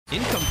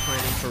Income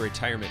planning for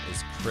retirement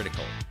is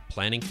critical.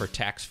 Planning for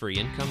tax-free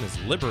income is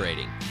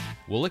liberating.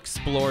 We'll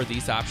explore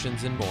these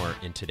options and more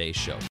in today's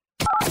show.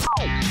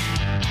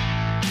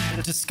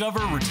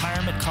 Discover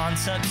retirement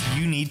concepts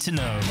you need to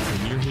know.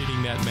 When you're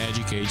hitting that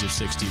magic age of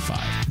 65,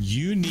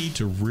 you need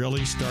to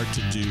really start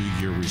to do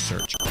your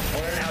research.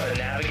 Learn how to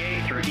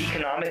navigate through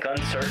economic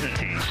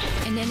uncertainty.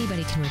 And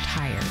anybody can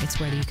retire.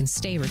 It's whether you can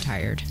stay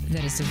retired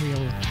that is the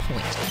real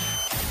point.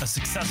 A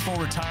successful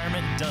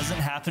retirement doesn't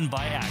happen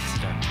by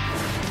accident.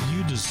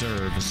 You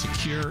deserve a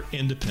secure,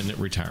 independent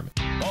retirement.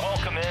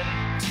 Welcome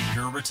in to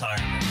Your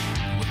Retirement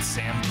with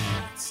Sam Gould.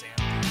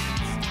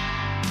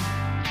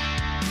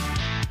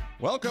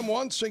 Welcome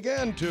once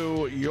again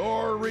to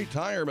Your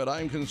Retirement.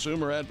 I'm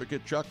consumer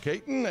advocate Chuck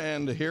Caton,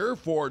 and here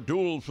for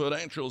Dual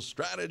Financial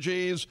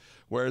Strategies,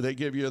 where they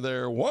give you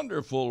their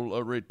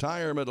wonderful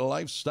retirement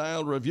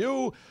lifestyle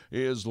review,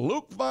 is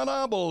Luke Van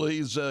Abel.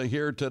 He's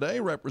here today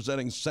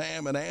representing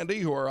Sam and Andy,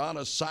 who are on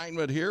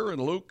assignment here.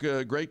 And Luke,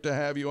 great to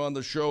have you on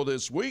the show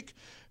this week.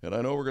 And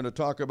I know we're going to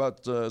talk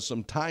about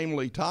some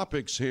timely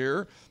topics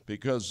here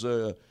because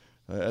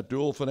at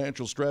Dual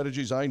Financial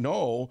Strategies, I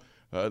know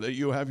that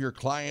you have your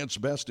client's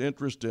best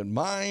interest in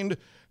mind.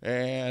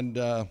 And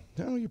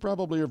you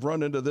probably have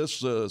run into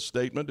this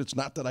statement. It's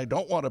not that I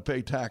don't want to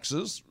pay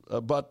taxes,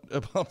 but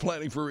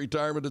planning for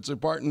retirement, it's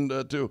important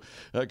to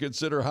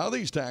consider how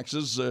these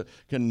taxes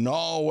can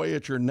gnaw away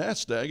at your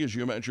nest egg, as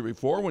you mentioned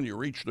before, when you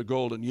reach the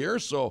golden year.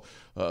 So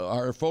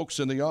our folks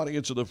in the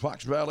audience of the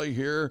Fox Valley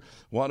here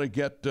want to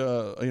get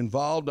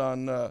involved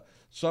on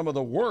some of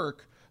the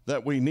work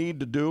that we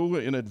need to do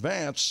in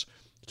advance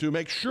to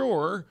make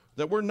sure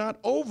that we're not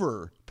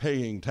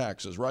overpaying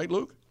taxes. Right,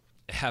 Luke?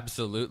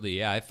 Absolutely,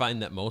 yeah. I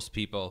find that most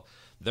people,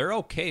 they're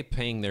okay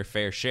paying their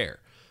fair share.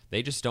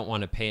 They just don't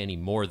want to pay any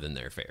more than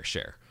their fair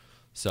share.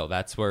 So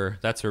that's where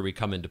we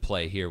come into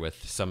play here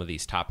with some of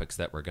these topics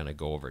that we're going to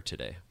go over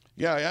today.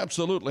 Yeah,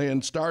 absolutely.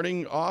 And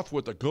starting off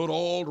with a good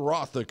old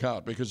Roth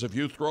account, because if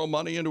you throw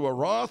money into a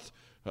Roth,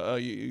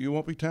 you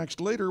won't be taxed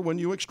later when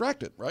you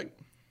extract it, right?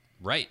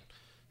 Right.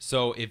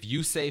 So if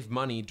you save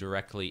money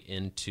directly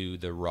into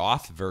the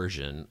Roth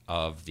version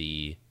of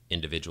the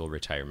individual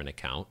retirement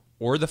account,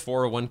 or the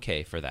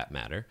 401k for that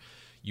matter,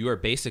 you are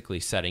basically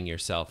setting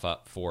yourself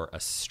up for a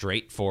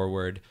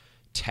straightforward,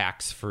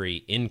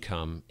 tax-free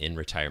income in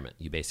retirement.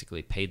 You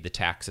basically paid the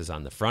taxes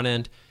on the front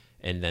end,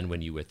 and then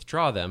when you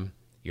withdraw them,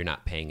 you're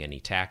not paying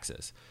any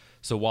taxes.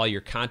 So while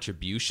your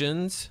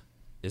contributions,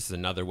 this is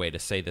another way to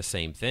say the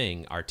same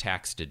thing, are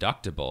tax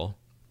deductible,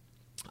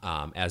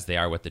 as they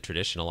are with the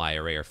traditional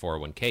IRA or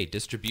 401k,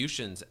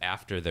 distributions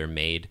after they're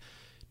made,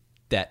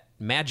 that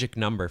magic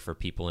number for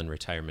people in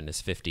retirement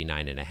is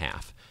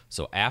 59.5.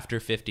 So after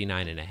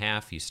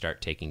 59.5, you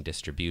start taking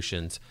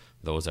distributions.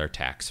 Those are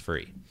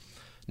tax-free.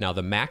 Now,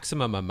 the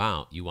maximum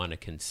amount you want to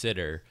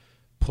consider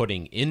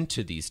putting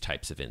into these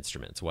types of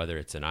instruments, whether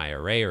it's an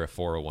IRA or a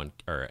 401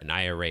 or an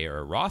IRA or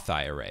a Roth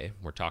IRA,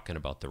 we're talking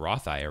about the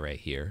Roth IRA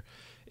here,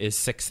 is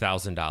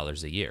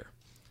 $6,000 a year.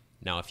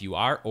 Now, if you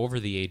are over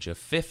the age of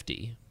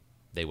 50,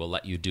 they will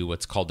let you do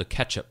what's called a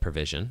catch-up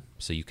provision,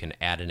 so you can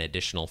add an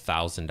additional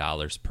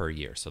 $1,000 per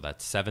year. So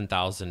that's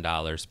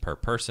 $7,000 per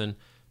person.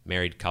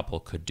 Married couple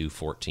could do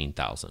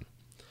 $14,000.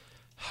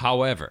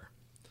 However,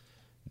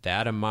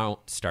 that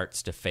amount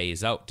starts to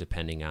phase out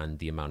depending on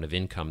the amount of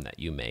income that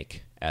you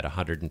make at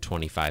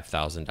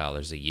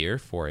 $125,000 a year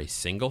for a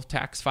single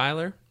tax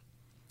filer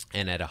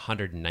and at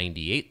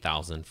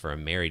 $198,000 for a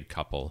married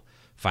couple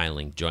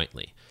filing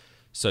jointly.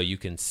 So you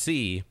can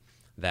see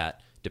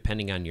that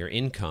depending on your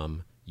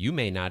income, you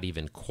may not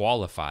even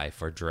qualify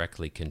for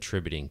directly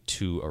contributing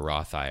to a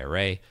Roth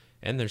IRA,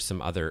 and there's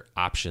some other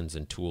options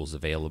and tools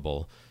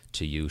available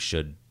to you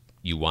should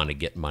you want to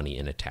get money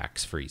in a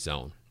tax-free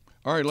zone.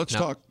 All right, let's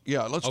talk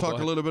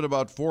a little bit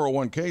about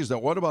 401ks. Now,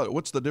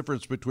 what's the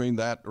difference between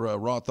that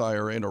Roth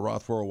IRA and a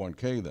Roth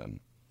 401k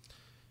then?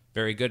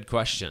 Very good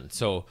question.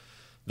 So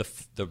the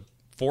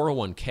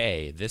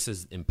 401k, this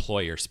is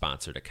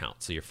employer-sponsored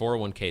account. So your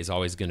 401k is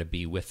always going to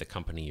be with the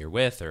company you're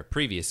with or a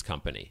previous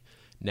company.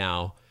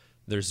 Now,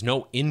 there's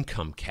no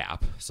income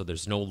cap, so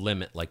there's no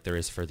limit like there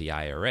is for the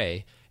IRA,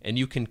 and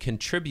you can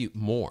contribute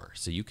more.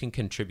 So you can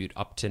contribute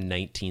up to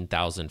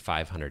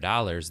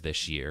 $19,500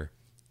 this year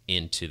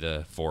into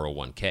the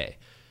 401k.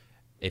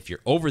 If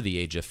you're over the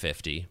age of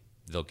 50,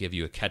 they'll give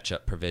you a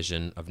catch-up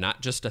provision of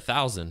not just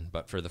 $1,000,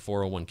 but for the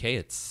 401k,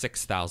 it's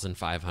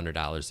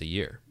 $6,500 a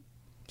year.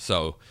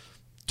 So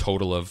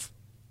total of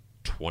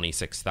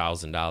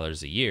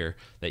 $26,000 a year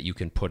that you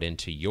can put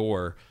into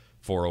your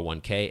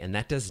 401k, and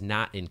that does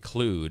not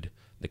include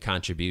the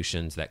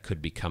contributions that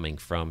could be coming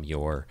from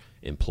your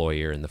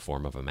employer in the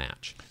form of a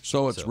match.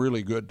 So it's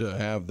really good to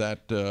have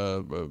that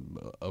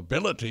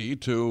ability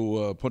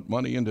to put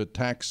money into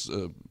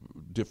tax-free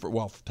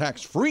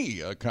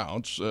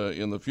accounts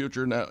in the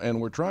future. Now, and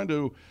we're trying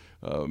to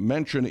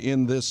mention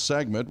in this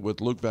segment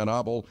with Luke Van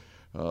Abel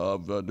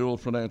of Dual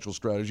Financial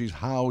Strategies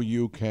how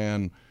you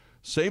can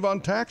save on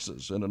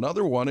taxes. And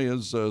another one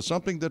is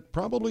something that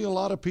probably a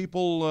lot of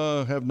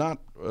people have not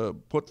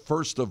put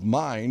first of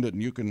mind,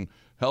 and you can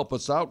help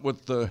us out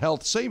with the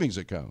health savings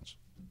accounts.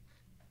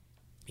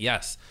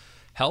 Yes.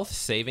 Health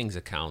savings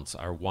accounts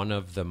are one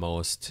of the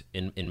most,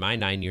 in my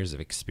 9 years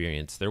of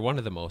experience, they're one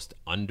of the most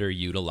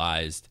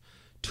underutilized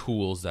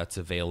tools that's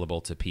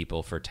available to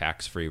people for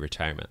tax-free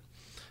retirement.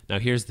 Now,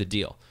 here's the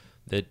deal.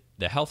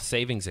 The health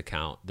savings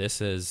account,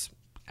 this is,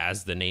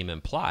 as the name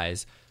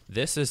implies,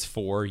 this is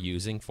for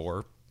using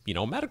for,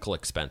 medical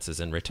expenses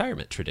in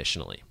retirement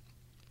traditionally.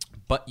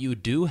 But you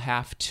do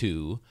have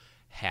to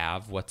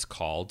have what's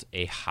called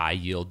a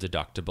high-yield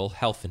deductible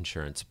health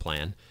insurance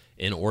plan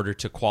in order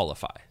to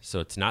qualify.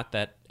 So it's not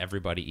that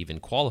everybody even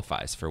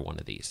qualifies for one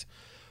of these.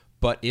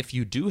 But if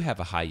you do have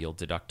a high-yield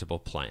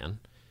deductible plan,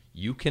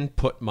 you can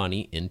put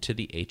money into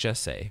the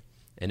HSA,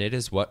 and it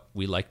is what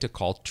we like to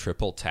call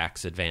triple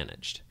tax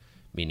advantaged,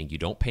 meaning you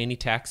don't pay any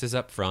taxes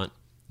up front,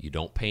 you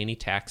don't pay any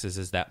taxes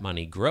as that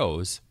money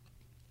grows,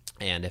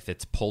 and if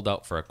it's pulled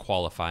out for a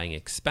qualifying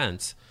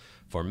expense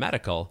for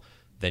medical,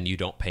 then you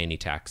don't pay any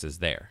taxes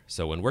there.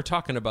 So when we're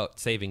talking about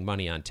saving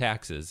money on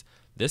taxes,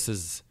 this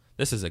is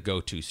a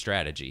go-to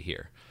strategy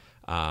here.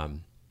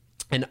 And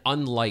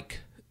unlike,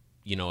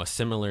 a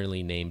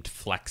similarly named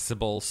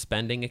flexible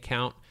spending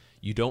account,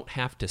 you don't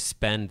have to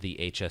spend the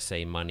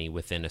HSA money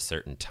within a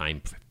certain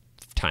time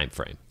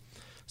frame.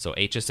 So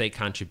HSA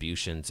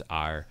contributions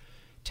are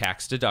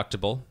tax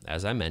deductible,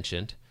 as I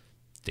mentioned.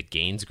 The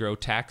gains grow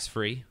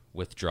tax-free.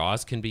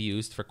 Withdrawals can be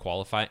used for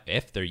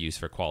if they're used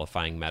for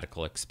qualifying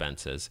medical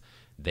expenses.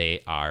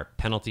 They are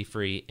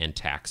penalty-free and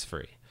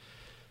tax-free.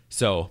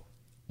 So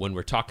when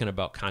we're talking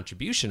about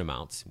contribution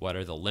amounts, what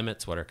are the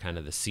limits? What are kind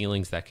of the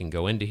ceilings that can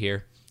go into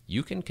here?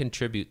 You can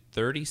contribute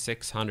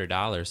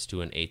 $3,600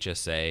 to an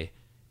HSA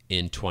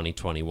in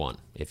 2021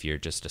 if you're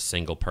just a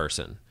single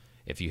person.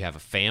 If you have a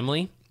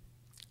family,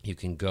 you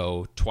can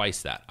go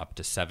twice that, up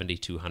to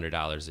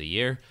 $7,200 a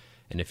year.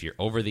 And if you're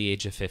over the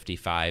age of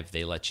 55,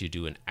 they let you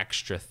do an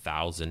extra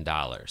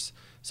 $1,000.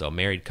 So a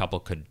married couple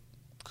could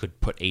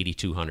put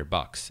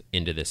 $8,200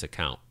 into this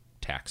account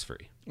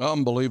tax-free.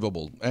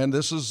 Unbelievable. And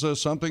this is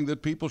something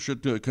that people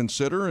should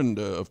consider. And,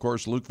 of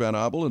course, Luke Van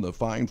Abel and the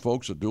fine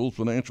folks at Dual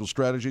Financial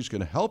Strategies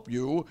can help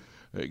you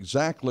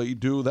exactly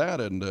do that.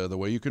 And the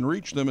way you can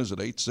reach them is at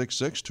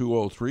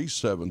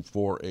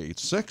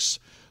 866-203-7486.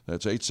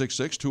 That's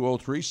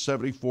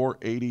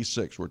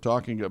 866-203-7486. We're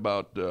talking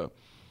about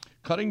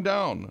cutting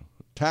down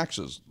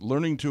taxes,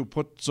 learning to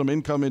put some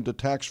income into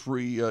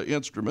tax-free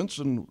instruments.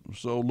 And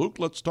so, Luke,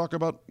 let's talk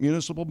about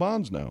municipal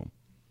bonds now.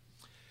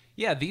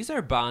 Yeah, these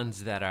are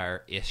bonds that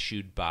are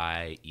issued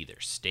by either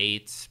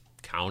states,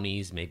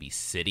 counties, maybe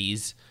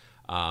cities,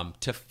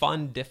 to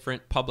fund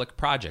different public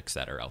projects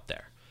that are out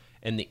there.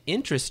 And the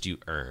interest you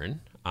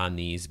earn on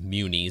these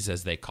munis,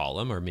 as they call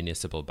them, or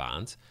municipal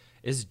bonds,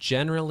 is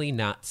generally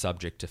not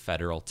subject to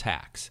federal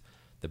tax.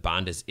 The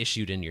bond is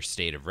issued in your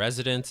state of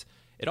residence.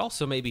 It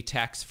also may be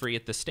tax-free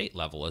at the state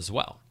level as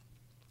well.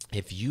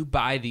 If you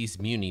buy these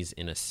munis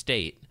in a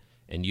state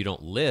and you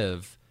don't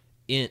live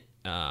in,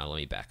 let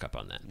me back up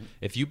on that.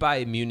 If you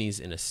buy munis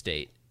in a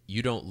state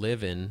you don't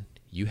live in,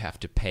 you have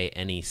to pay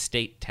any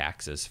state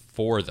taxes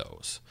for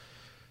those.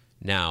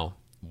 Now,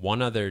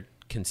 one other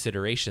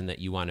consideration that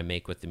you want to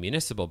make with the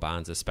municipal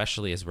bonds,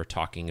 especially as we're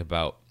talking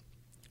about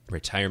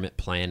retirement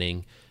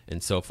planning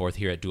and so forth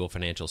here at Dual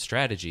Financial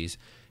Strategies,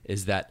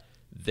 is that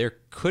there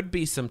could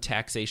be some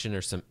taxation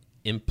or some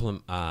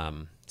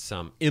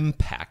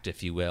impact,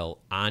 if you will,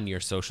 on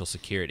your Social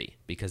Security,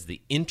 because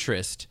the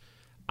interest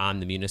on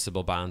the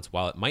municipal bonds,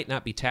 while it might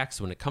not be taxed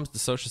when it comes to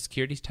Social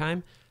Security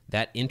time,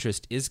 that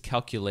interest is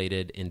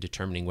calculated in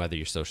determining whether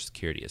your Social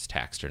Security is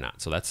taxed or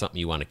not. So that's something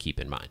you want to keep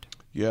in mind.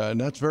 Yeah,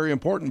 and that's very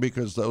important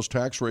because those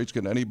tax rates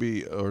can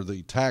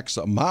the tax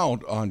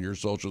amount on your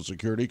Social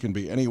Security can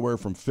be anywhere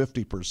from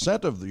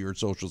 50% of your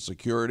Social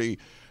Security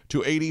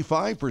to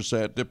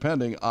 85%,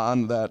 depending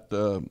on that,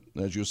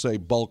 as you say,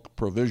 bulk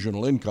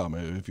provisional income.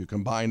 If you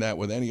combine that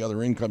with any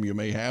other income you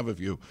may have, if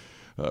you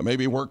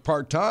maybe work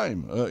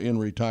part-time in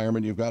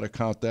retirement, you've got to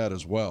count that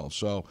as well.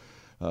 So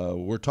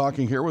we're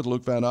talking here with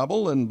Luke Van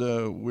Abel, and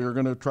we're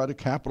going to try to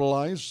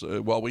capitalize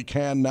while we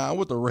can now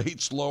with the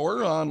rates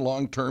lower on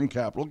long-term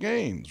capital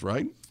gains,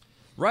 right?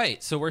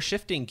 Right. So we're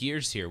shifting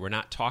gears here. We're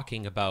not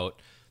talking about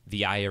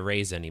the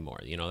IRAs anymore.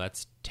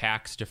 That's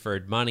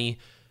tax-deferred money.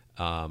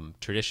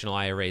 Traditional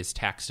IRAs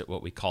taxed at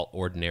what we call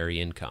ordinary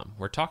income.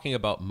 We're talking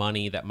about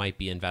money that might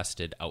be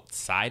invested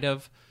outside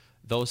of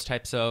those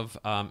types of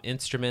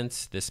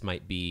instruments. This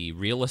might be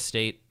real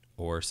estate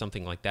or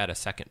something like that, a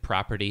second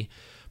property.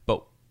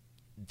 But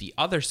the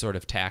other sort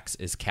of tax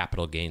is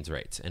capital gains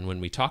rates. And when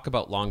we talk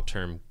about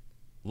long-term,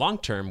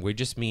 we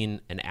just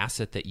mean an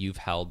asset that you've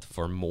held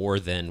for more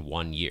than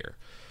 1 year.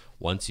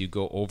 Once you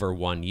go over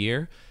 1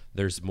 year,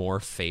 there's more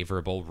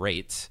favorable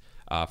rates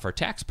for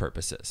tax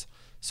purposes.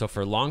 So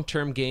for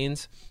long-term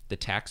gains, the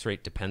tax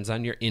rate depends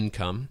on your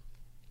income.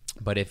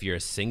 But if you're a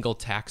single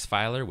tax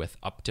filer with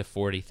up to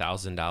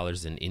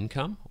 $40,000 in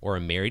income, or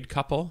a married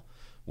couple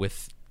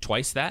with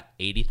twice that,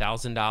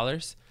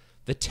 $80,000,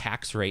 the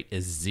tax rate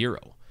is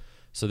 0.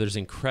 So there's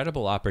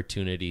incredible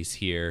opportunities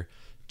here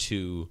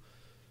to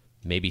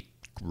maybe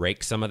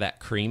rake some of that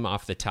cream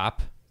off the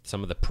top,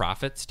 some of the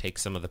profits, take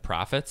some of the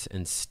profits,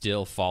 and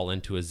still fall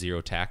into a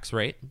zero tax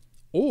rate.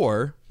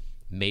 Or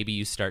maybe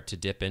you start to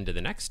dip into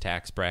the next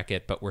tax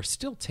bracket, but we're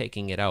still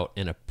taking it out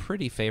in a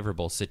pretty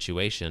favorable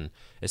situation,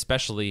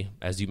 especially,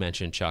 as you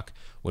mentioned, Chuck,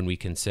 when we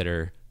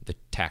consider the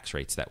tax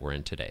rates that we're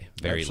in today.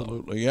 Very low.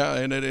 Absolutely, yeah,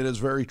 and it is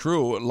very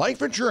true.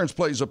 Life insurance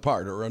plays a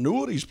part, or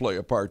annuities play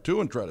a part,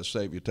 too, and try to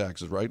save you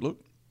taxes, right, Luke?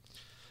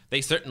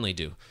 They certainly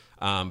do.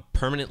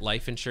 Permanent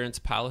life insurance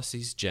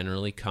policies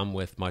generally come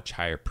with much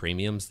higher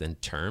premiums than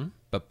term,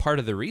 but part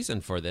of the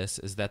reason for this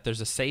is that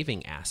there's a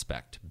saving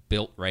aspect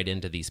built right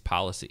into these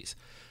policies.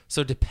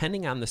 So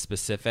depending on the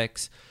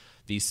specifics,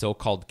 these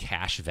so-called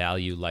cash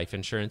value life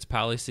insurance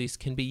policies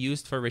can be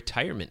used for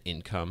retirement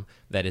income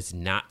that is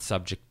not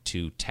subject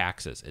to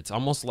taxes. It's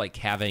almost like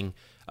having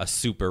a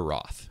super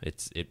Roth.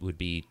 It would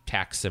be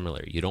tax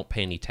similar. You don't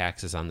pay any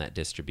taxes on that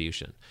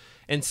distribution.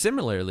 And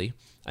similarly,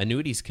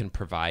 annuities can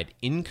provide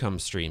income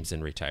streams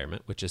in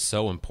retirement, which is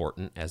so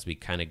important as we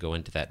kind of go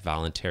into that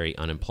voluntary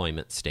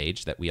unemployment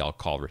stage that we all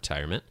call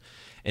retirement.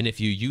 And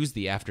if you use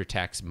the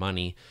after-tax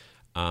money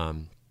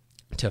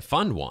to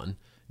fund one,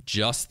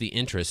 just the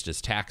interest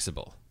is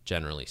taxable,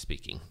 generally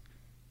speaking.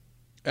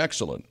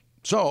 Excellent.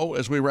 So,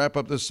 as we wrap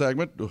up this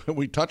segment,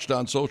 we touched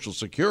on Social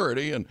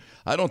Security, and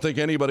I don't think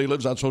anybody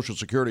lives on Social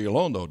Security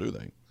alone, though, do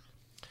they?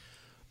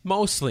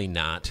 Mostly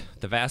not.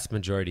 The vast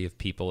majority of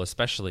people,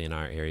 especially in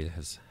our area,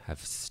 have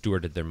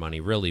stewarded their money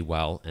really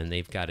well, and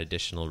they've got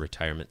additional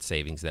retirement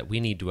savings that we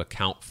need to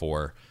account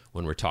for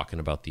when we're talking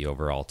about the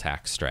overall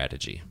tax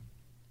strategy.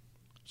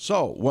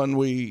 So, when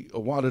we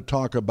want to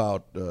talk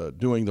about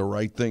doing the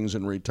right things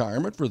in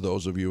retirement, for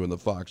those of you in the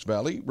Fox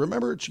Valley,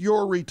 remember it's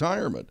your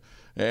retirement.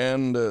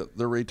 And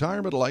the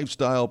Retirement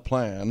Lifestyle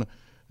Plan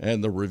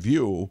and the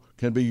review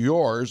can be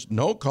yours,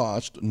 no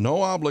cost,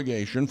 no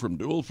obligation, from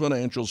Dual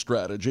Financial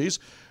Strategies.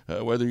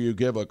 Whether you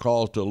give a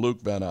call to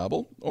Luke Van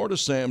Abel or to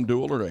Sam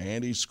Duell or to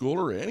Andy Schooler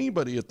or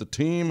anybody at the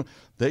team,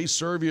 they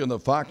serve you in the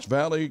Fox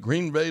Valley,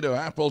 Green Bay to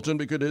Appleton,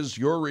 because it is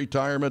your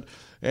retirement.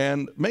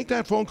 And make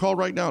that phone call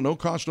right now, no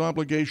cost, no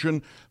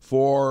obligation,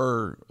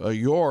 for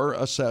your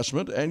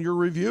assessment and your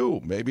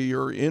review. Maybe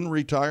you're in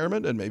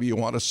retirement and maybe you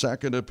want a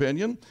second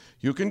opinion.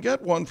 You can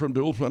get one from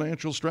Dual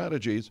Financial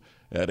Strategies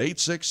at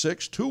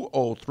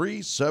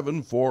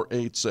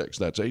 866-203-7486.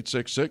 That's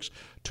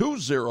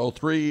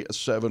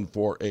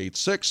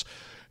 866-203-7486.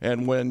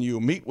 And when you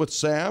meet with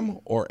Sam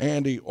or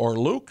Andy or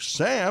Luke,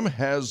 Sam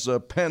has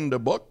penned a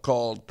book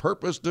called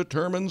Purpose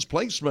Determines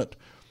Placement.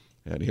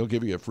 And he'll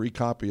give you a free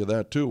copy of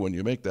that, too, when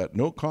you make that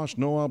no-cost,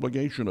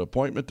 no-obligation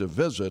appointment to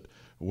visit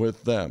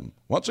with them.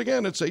 Once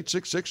again, it's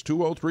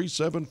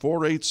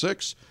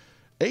 866-203-7486,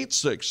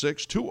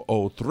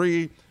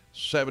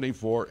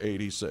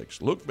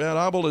 866-203-7486. Luke Van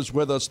Abel is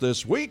with us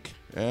this week.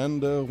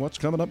 And what's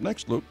coming up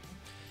next, Luke?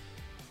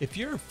 If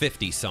you're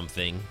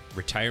 50-something,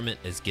 retirement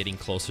is getting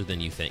closer than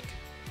you think.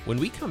 When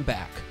we come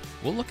back,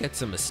 we'll look at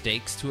some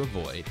mistakes to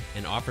avoid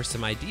and offer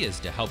some ideas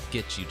to help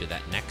get you to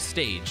that next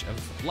stage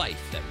of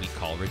life that we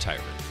call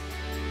retirement.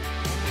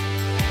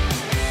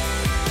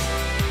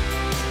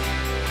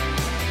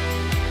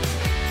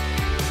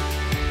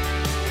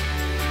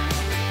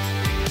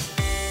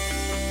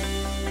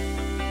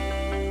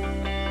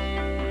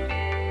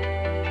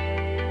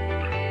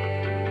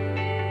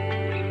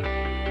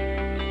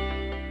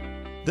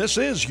 This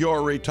is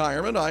Your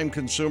Retirement. I'm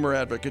consumer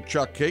advocate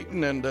Chuck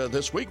Caton, and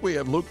this week we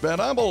have Luke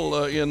Van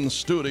Abel in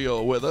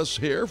studio with us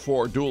here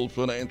for Dual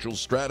Financial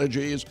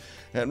Strategies.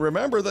 And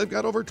remember, they've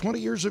got over 20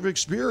 years of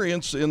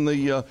experience in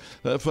the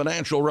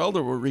financial realm,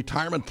 the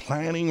retirement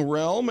planning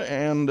realm,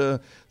 and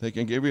they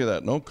can give you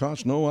that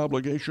no-cost,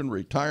 no-obligation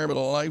retirement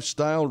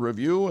lifestyle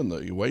review. And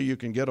the way you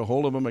can get a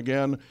hold of them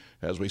again,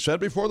 as we said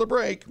before the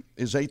break,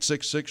 is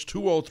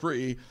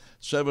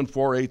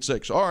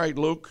 866-203-7486. All right,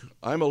 Luke,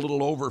 I'm a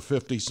little over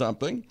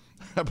 50-something.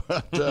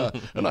 but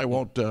and I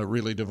won't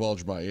really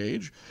divulge my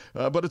age.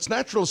 But it's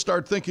natural to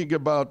start thinking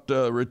about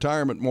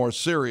retirement more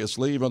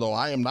seriously, even though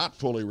I am not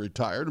fully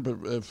retired.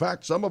 But in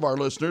fact, some of our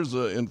listeners,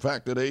 in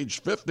fact, at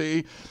age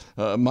 50,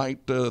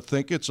 might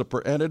think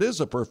and it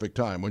is a perfect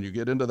time when you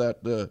get into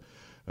that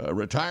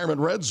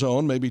retirement red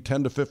zone, maybe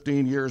 10 to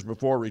 15 years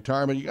before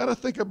retirement. You got to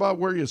think about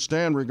where you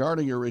stand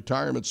regarding your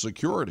retirement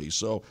security.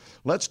 So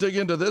let's dig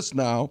into this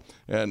now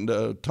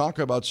and talk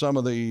about some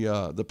of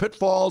the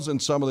pitfalls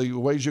and some of the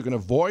ways you can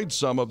avoid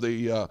some of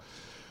the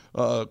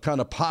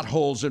kind of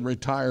potholes in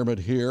retirement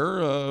here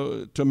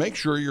to make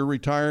sure you're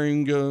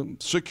retiring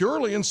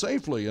securely and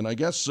safely. And I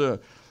guess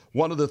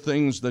one of the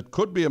things that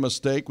could be a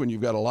mistake when you've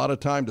got a lot of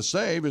time to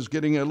save is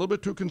getting a little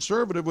bit too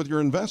conservative with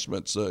your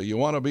investments. You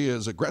want to be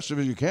as aggressive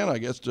as you can, I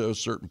guess, to a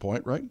certain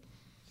point, right?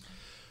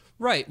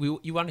 Right.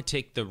 You want to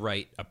take the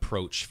right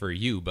approach for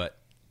you, but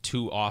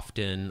too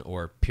often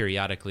or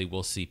periodically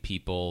we'll see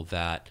people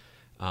that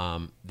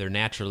they're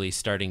naturally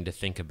starting to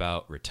think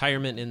about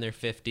retirement in their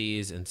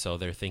 50s, and so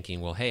they're thinking,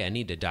 well, hey, I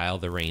need to dial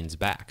the reins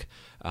back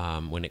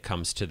when it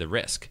comes to the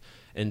risk.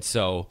 And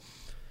so,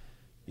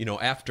 you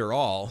know, after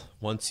all,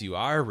 once you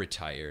are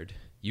retired,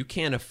 you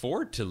can't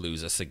afford to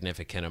lose a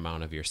significant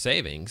amount of your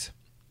savings.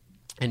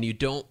 And you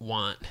don't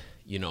want,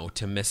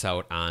 to miss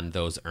out on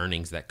those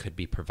earnings that could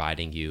be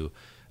providing you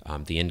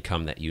the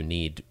income that you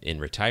need in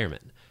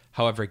retirement.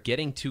 However,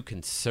 getting too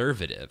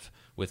conservative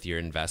with your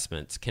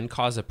investments can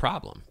cause a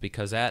problem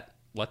because at,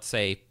 let's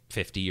say,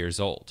 50 years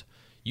old,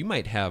 you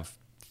might have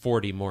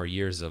 40 more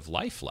years of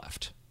life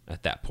left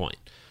at that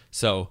point.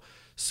 So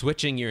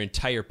switching your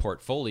entire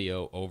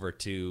portfolio over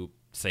to,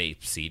 say,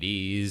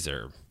 CDs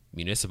or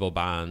municipal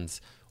bonds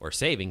or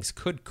savings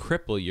could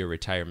cripple your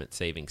retirement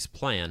savings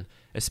plan,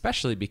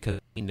 especially because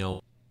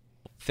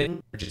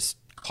things are just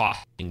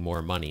costing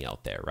more money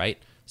out there, right?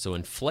 So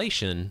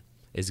inflation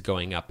is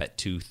going up at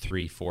 2,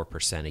 3,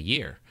 4% a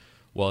year.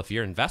 Well, if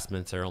your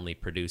investments are only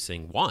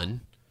producing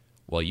 1,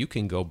 well, you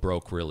can go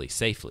broke really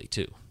safely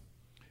too.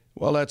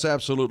 Well, that's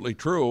absolutely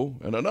true.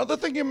 And another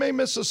thing you may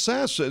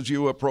misassess as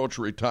you approach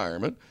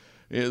retirement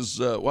is,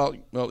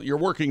 you're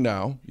working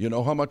now. You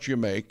know how much you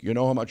make. You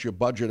know how much you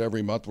budget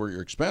every month for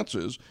your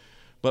expenses.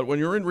 But when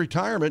you're in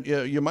retirement,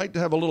 you might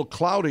have a little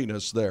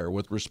cloudiness there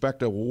with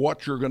respect to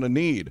what you're going to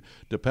need,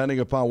 depending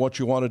upon what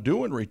you want to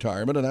do in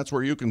retirement. And that's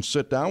where you can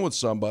sit down with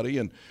somebody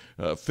and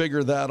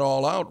figure that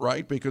all out,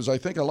 right? Because I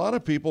think a lot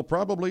of people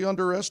probably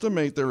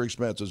underestimate their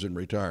expenses in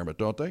retirement,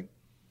 don't they?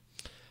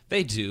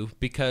 They do,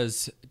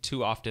 because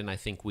too often I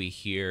think we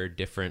hear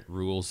different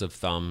rules of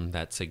thumb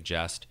that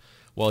suggest,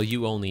 well,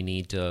 you only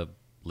need to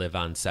live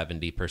on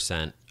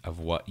 70% of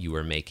what you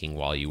were making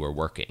while you were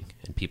working.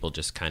 And people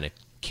just kind of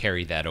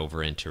carry that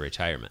over into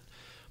retirement.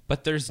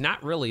 But there's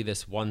not really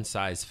this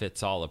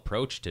one-size-fits-all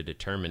approach to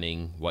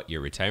determining what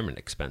your retirement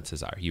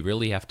expenses are. You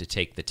really have to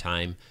take the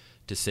time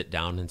to sit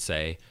down and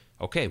say,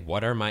 okay,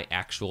 what are my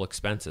actual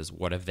expenses?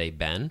 What have they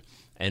been?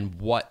 And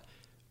what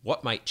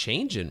might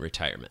change in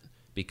retirement?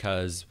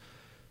 Because,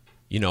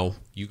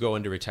 you go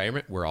into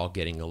retirement, we're all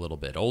getting a little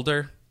bit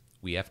older.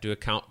 We have to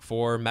account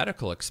for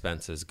medical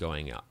expenses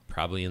going up.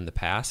 Probably in the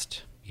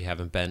past, you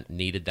haven't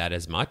needed that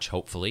as much,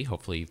 hopefully.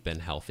 Hopefully you've been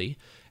healthy.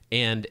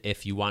 And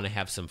if you want to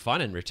have some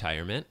fun in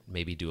retirement,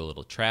 maybe do a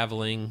little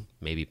traveling,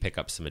 maybe pick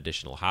up some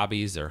additional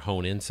hobbies or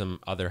hone in some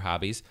other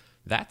hobbies,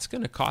 that's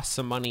going to cost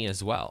some money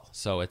as well.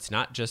 So it's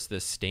not just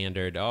this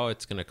standard,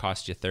 it's going to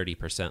cost you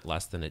 30%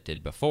 less than it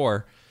did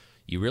before.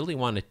 You really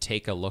want to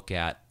take a look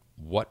at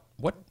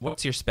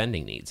what's your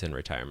spending needs in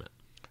retirement.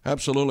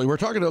 Absolutely. We're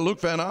talking to Luke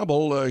Van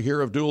Abel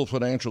here of Dual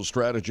Financial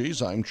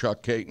Strategies. I'm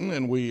Chuck Caton,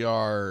 and we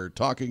are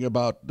talking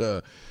about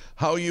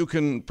how you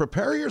can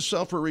prepare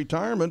yourself for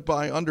retirement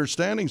by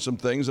understanding some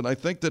things. And I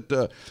think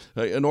that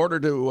in order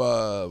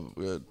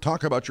to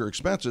talk about your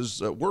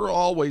expenses, we're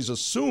always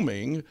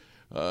assuming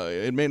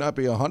it may not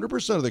be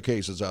 100% of the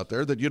cases out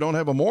there that you don't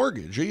have a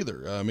mortgage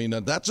either. I mean,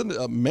 that's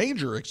a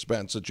major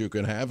expense that you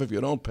can have if you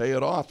don't pay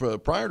it off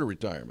prior to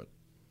retirement.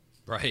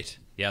 Right.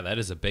 Yeah, that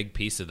is a big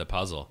piece of the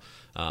puzzle.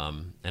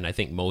 And I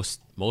think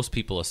most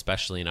people,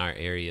 especially in our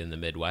area in the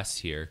Midwest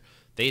here,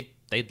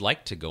 they'd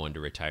like to go into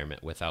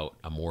retirement without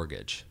a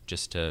mortgage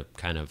just to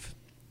kind of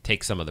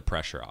take some of the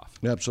pressure off.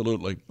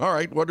 Absolutely. All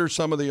right. What are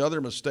some of the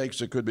other mistakes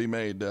that could be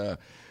made? I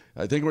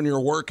think when you're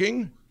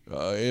working,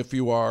 if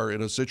you are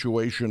in a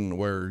situation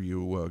where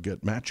you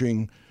get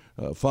matching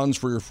funds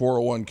for your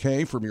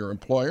 401k from your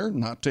employer,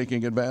 not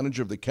taking advantage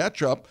of the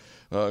catch-up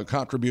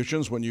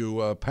contributions when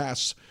you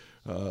pass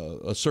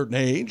a certain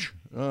age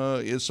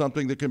is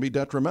something that can be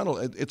detrimental.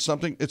 It's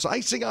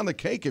icing on the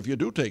cake if you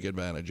do take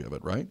advantage of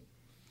it, right?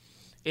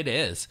 It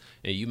is.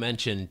 You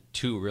mentioned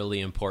two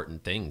really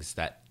important things,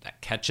 that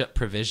catch-up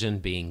provision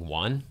being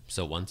one.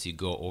 So once you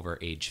go over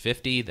age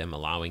 50, them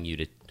allowing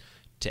you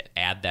to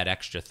add that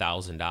extra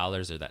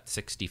 $1,000 or that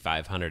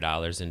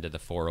 $6,500 into the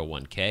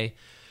 401k,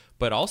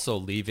 but also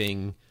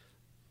leaving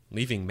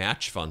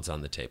match funds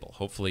on the table.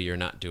 Hopefully you're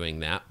not doing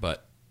that,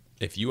 but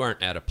if you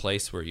aren't at a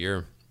place where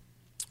you're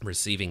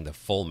receiving the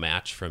full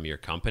match from your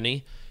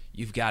company,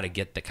 you've got to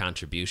get the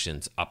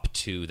contributions up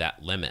to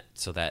that limit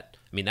so that,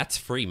 that's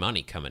free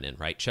money coming in,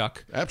 right,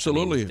 Chuck?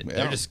 Absolutely.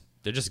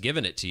 They're just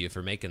giving it to you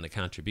for making the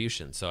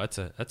contribution. So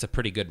that's a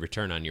pretty good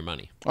return on your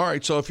money. All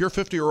right. So if you're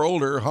 50 or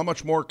older, how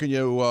much more can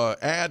you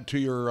add to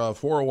your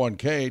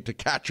 401k to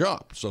catch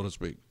up, so to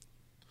speak?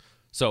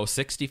 So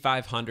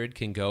 $6,500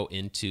 can go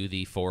into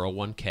the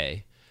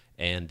 401k.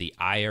 And the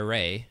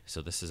IRA,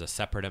 so this is a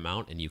separate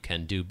amount, and you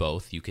can do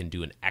both. You can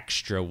do an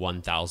extra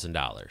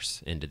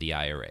 $1,000 into the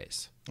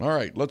IRAs. All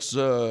right, let's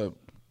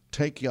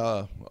take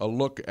a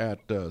look at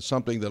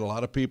something that a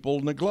lot of people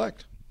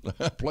neglect.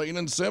 Plain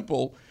and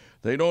simple,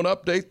 they don't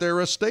update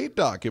their estate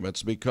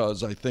documents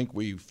because I think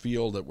we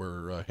feel that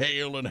we're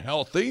hale and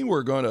healthy.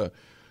 We're going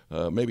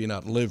to maybe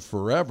not live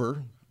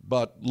forever,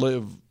 but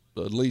live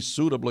at least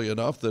suitably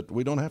enough that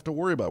we don't have to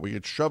worry about it. We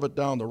could shove it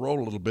down the road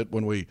a little bit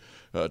when we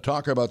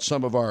talk about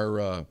some of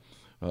our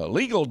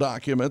legal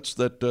documents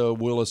that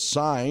will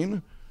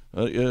assign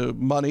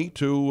money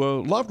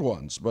to loved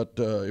ones. But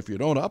if you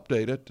don't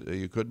update it,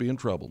 you could be in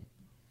trouble.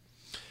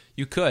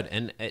 You could,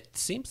 and it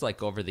seems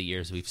like over the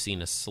years we've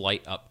seen a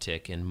slight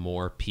uptick in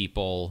more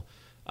people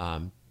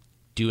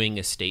doing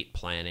estate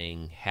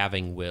planning,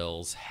 having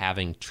wills,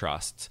 having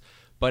trusts.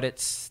 But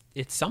it's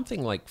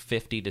something like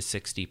 50 to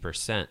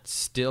 60%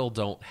 still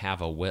don't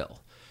have a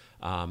will.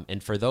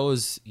 And for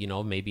those,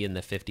 maybe in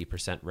the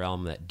 50%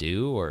 realm that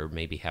do, or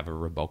maybe have a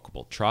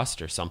revocable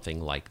trust or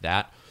something like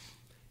that,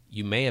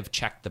 you may have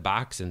checked the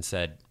box and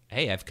said,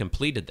 hey, I've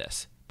completed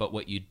this. But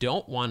what you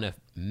don't want to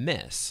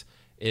miss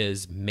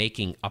is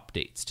making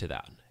updates to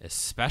that,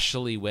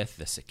 especially with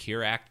the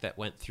Secure Act that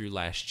went through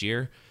last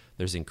year.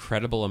 There's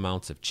incredible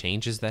amounts of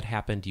changes that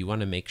happened. You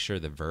want to make sure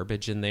the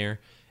verbiage in there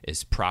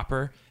is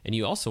proper, and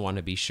you also want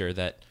to be sure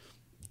that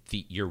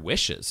your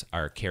wishes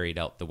are carried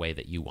out the way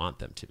that you want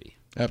them to be.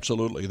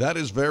 Absolutely. That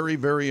is very,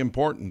 very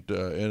important.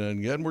 And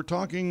again, we're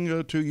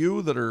talking to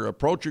you that are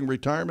approaching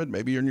retirement.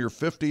 Maybe you're in your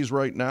 50s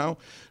right now.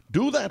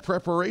 Do that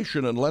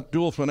preparation and let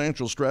Dual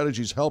Financial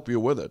Strategies help you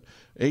with it.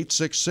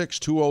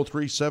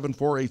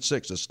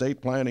 866-203-7486.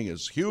 Estate planning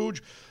is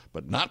huge,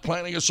 but not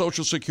planning a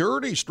Social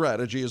Security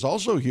strategy is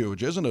also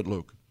huge, isn't it,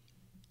 Luke?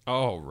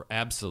 Oh,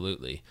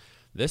 absolutely.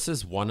 This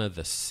is one of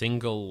the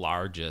single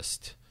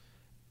largest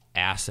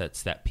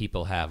assets that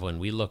people have when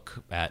we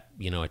look at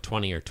a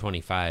 20 or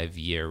 25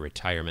 year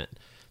retirement.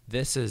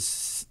 There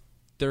is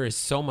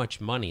so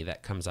much money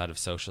that comes out of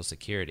Social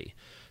Security.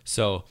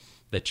 So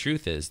the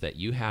truth is that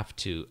you have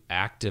to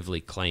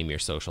actively claim your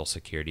Social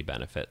Security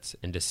benefits,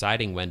 and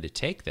deciding when to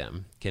take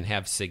them can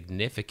have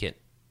significant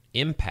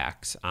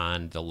impacts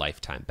on the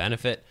lifetime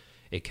benefit.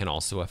 It can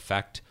also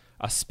affect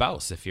a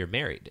spouse if you're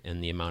married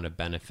and the amount of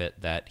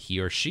benefit that he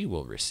or she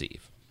will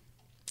receive.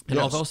 And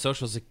yes. Although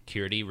Social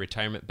Security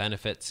retirement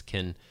benefits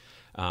can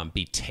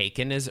be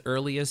taken as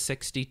early as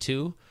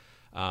 62,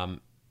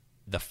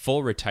 the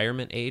full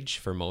retirement age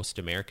for most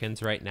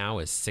Americans right now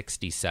is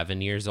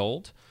 67 years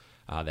old.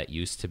 That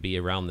used to be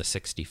around the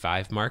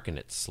 65 mark, and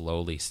it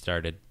slowly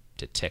started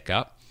to tick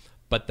up.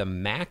 But the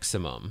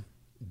maximum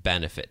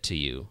benefit to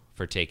you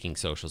for taking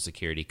Social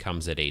Security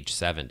comes at age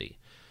 70.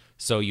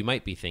 So you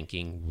might be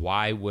thinking,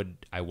 why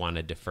would I want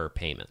to defer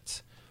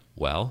payments?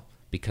 Well,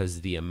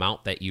 because the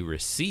amount that you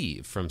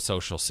receive from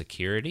Social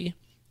Security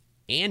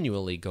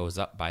annually goes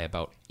up by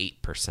about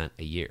 8%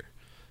 a year.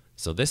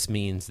 So this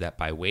means that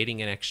by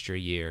waiting an extra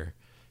year,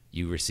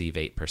 you receive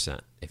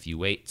 8%. If you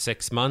wait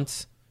 6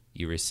 months,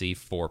 you receive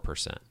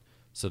 4%.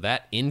 So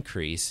that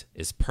increase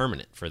is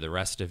permanent for the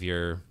rest of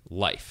your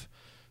life.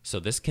 So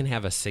this can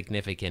have a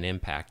significant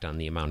impact on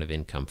the amount of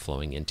income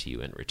flowing into you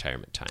in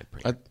retirement time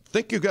frame. I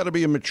think you've got to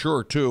be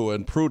mature, too,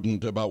 and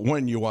prudent about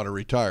when you want to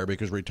retire,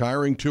 because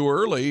retiring too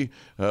early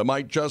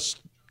might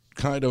just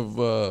kind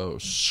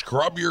of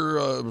scrub your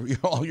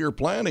all your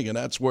planning, and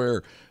that's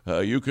where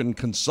you can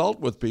consult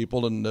with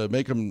people and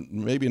make them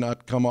maybe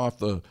not come off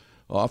the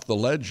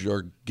ledge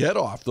or get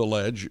off the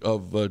ledge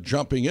of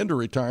jumping into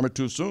retirement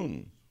too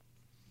soon.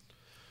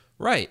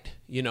 Right.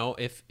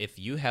 If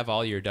you have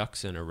all your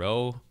ducks in a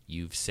row,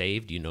 you've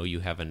saved, you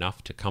have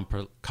enough to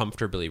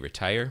comfortably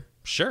retire,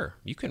 sure,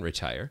 you can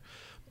retire.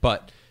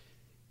 But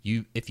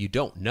if you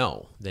don't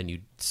know, then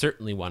you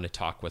certainly want to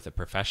talk with a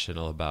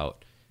professional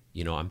about,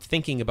 I'm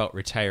thinking about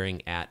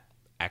retiring at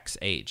X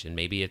age, and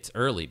maybe it's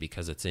early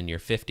because it's in your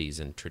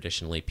 50s, and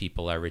traditionally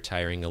people are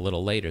retiring a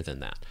little later than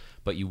that.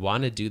 But you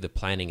want to do the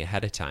planning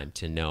ahead of time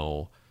to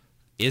know,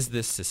 is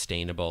this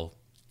sustainable?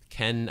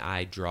 Can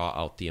I draw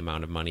out the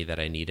amount of money that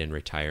I need in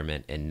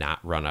retirement and not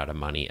run out of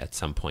money at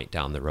some point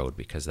down the road?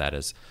 Because that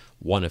is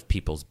one of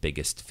people's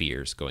biggest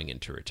fears going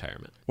into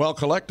retirement. Well,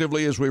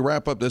 collectively, as we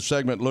wrap up this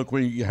segment, look,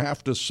 we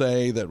have to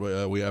say that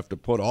we have to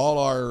put all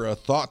our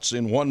thoughts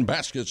in one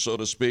basket, so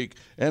to speak,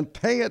 and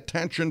pay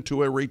attention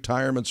to a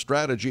retirement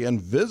strategy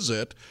and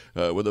visit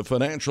with a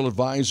financial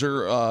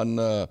advisor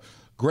on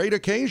great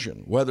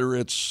occasion, whether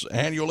it's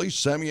annually,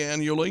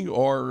 semi-annually,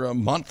 or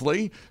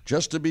monthly,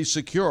 just to be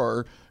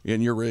secure in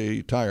your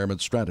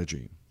retirement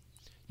strategy.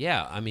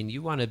 Yeah,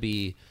 you want to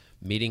be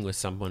meeting with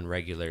someone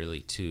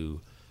regularly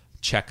to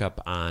check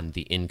up on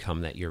the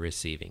income that you're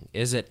receiving.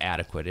 Is it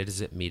adequate?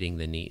 Is it meeting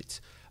the needs?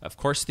 Of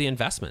course, the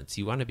investments.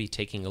 You want to be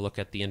taking a look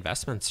at the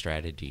investment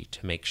strategy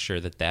to make sure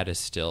that that is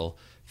still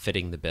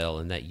fitting the bill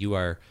and that you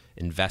are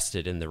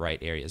invested in the right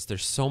areas.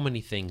 There's so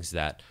many things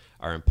that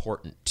are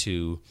important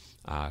to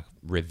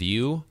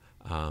review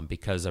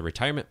because a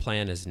retirement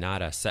plan is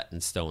not a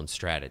set-in-stone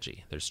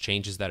strategy. There's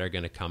changes that are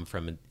going to come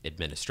from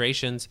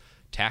administrations.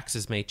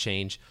 Taxes may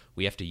change.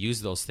 We have to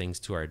use those things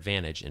to our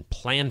advantage and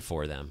plan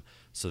for them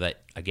so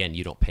that, again,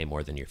 you don't pay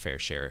more than your fair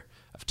share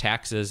of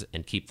taxes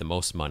and keep the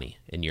most money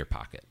in your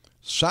pocket.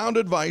 Sound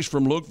advice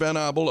from Luke Van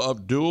Abel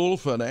of Dual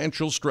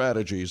Financial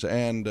Strategies.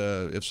 And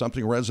if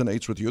something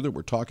resonates with you that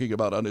we're talking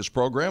about on this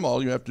program,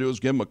 all you have to do is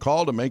give him a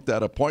call to make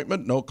that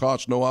appointment. No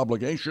cost, no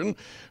obligation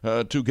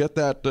to get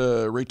that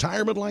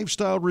retirement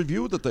lifestyle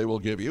review that they will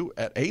give you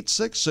at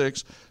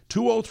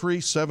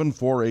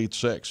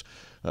 866-203-7486.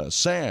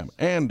 Sam,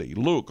 Andy,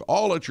 Luke,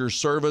 all at your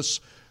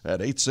service at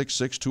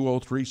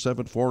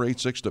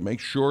 866-203-7486 to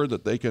make sure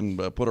that they can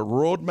put a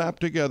roadmap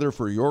together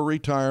for your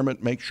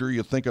retirement. Make sure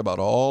you think about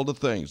all the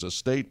things,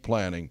 estate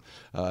planning,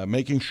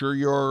 making sure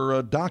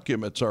your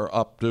documents are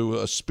up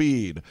to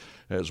speed,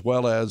 as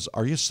well as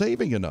are you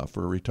saving enough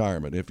for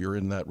retirement if you're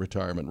in that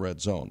retirement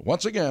red zone.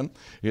 Once again,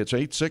 it's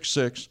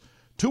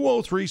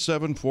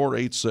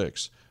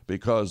 866-203-7486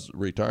 because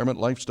Retirement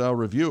Lifestyle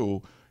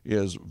Review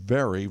is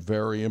very,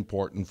 very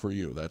important for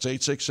you. That's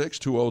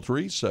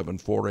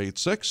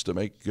 866-203-7486 to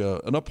make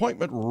an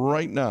appointment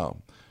right now.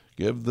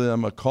 Give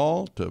them a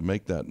call to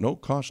make that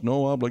no-cost,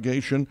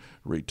 no-obligation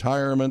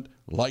retirement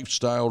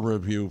lifestyle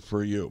review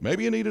for you.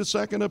 Maybe you need a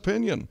second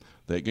opinion.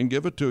 They can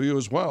give it to you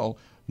as well.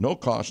 No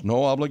cost,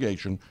 no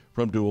obligation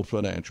from Dual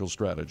Financial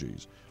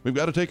Strategies. We've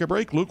got to take a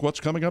break. Luke, what's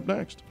coming up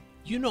next?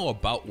 You know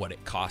about what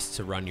it costs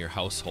to run your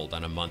household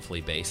on a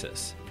monthly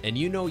basis, and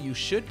you know you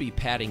should be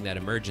padding that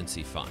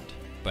emergency fund.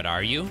 But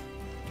are you?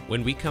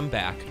 When we come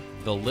back,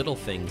 the little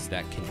things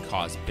that can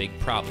cause big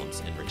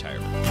problems in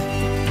retirement.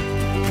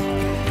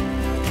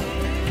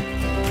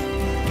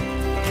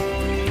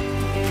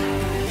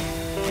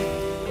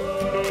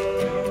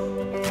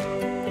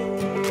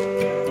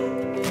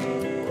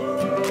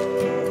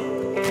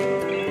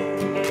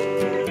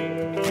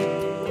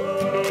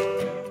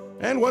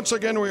 Once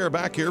again, we are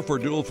back here for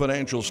Dual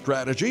Financial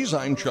Strategies.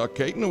 I'm Chuck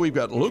Caton. We've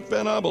got Luke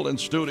Van Abel in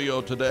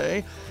studio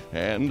today,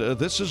 and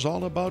this is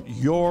all about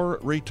your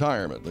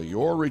retirement, the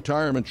Your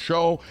Retirement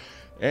Show.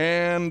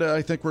 And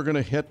I think we're going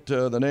to hit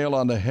the nail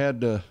on the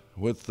head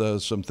with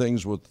some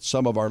things with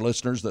some of our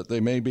listeners that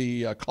they may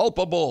be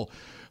culpable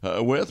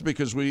with,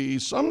 because we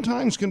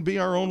sometimes can be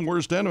our own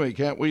worst enemy,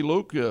 can't we,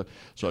 Luke?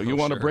 So you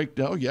want to break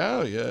down,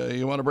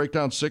 you want to break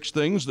down 6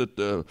 things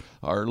that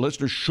our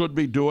listeners should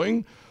be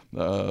doing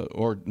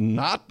or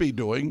not be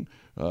doing.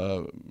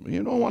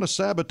 You don't want to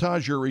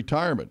sabotage your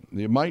retirement.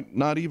 You might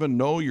not even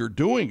know you're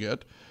doing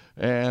it.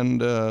 And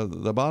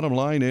the bottom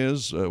line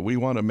is we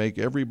want to make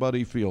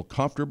everybody feel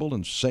comfortable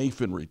and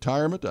safe in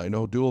retirement. I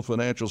know Dual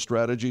Financial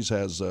Strategies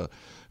as a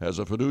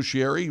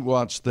fiduciary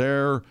wants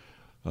their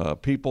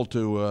people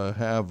to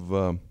have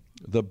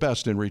the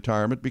best in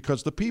retirement,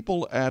 because the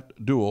people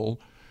at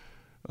Dual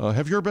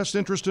have your best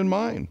interest in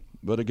mind.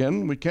 But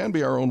again, we can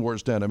be our own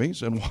worst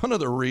enemies. And one of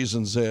the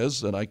reasons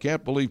is, and I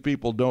can't believe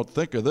people don't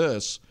think of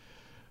this,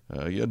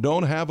 you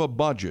don't have a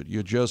budget.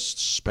 You just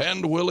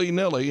spend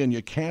willy-nilly, and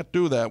you can't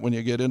do that when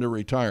you get into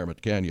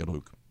retirement, can you,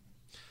 Luke?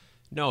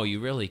 No, you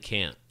really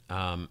can't.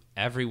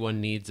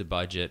 Everyone needs a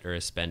budget or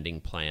a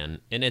spending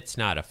plan, and it's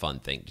not a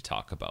fun thing to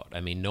talk about.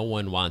 I mean, no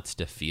one wants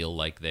to feel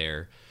like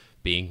they're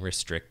being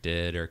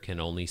restricted or can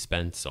only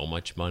spend so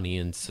much money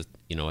in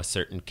a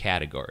certain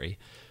category.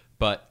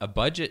 But a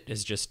budget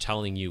is just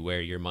telling you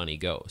where your money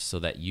goes so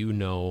that you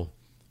know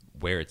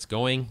where it's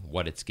going,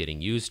 what it's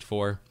getting used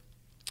for.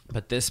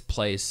 But this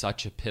plays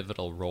such a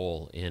pivotal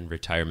role in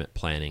retirement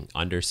planning,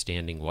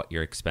 understanding what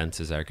your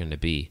expenses are going to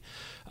be,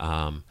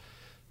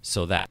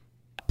 so that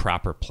a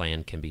proper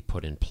plan can be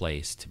put in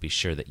place to be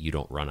sure that you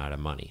don't run out of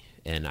money.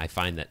 And I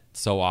find that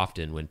so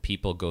often when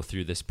people go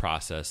through this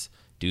process,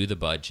 do the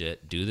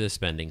budget, do the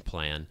spending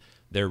plan,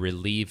 they're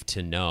relieved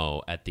to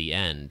know at the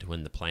end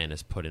when the plan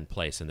is put in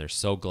place, and they're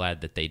so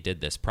glad that they did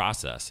this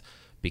process,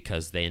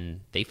 because then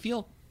they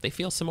feel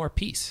some more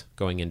peace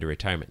going into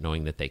retirement,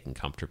 knowing that they can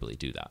comfortably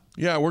do that.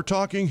 Yeah, we're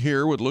talking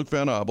here with Luke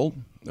Van Abel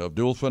of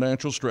Dual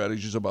Financial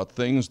Strategies about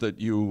things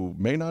that you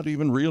may not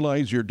even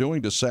realize you're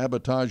doing to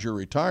sabotage your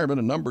retirement.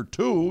 And number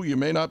 2, you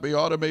may not be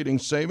automating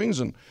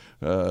savings and,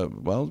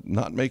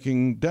 not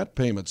making debt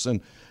payments. And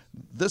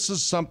this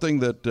is something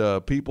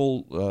that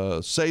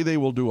people say they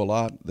will do a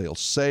lot. They'll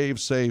save,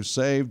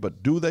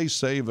 but do they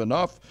save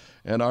enough?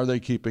 And are they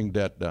keeping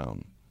debt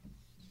down?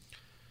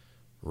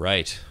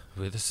 Right.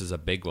 Well, this is a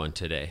big one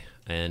today.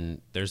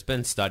 And there's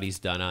been studies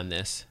done on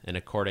this. And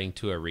according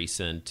to a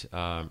recent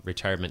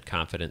retirement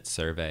confidence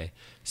survey,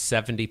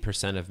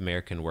 70% of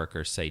American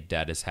workers say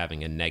debt is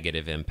having a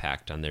negative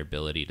impact on their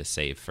ability to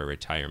save for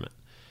retirement.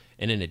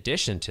 And in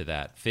addition to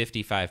that,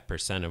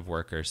 55% of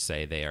workers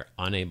say they are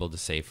unable to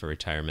save for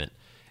retirement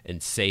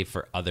and save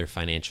for other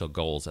financial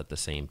goals at the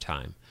same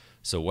time.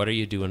 So what are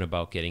you doing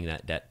about getting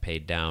that debt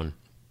paid down?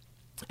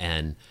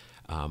 And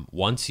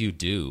once you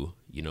do,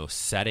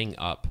 setting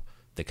up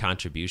the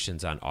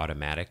contributions on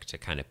automatic to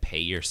kind of pay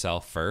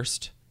yourself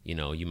first.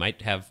 You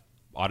might have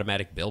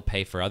automatic bill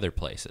pay for other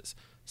places.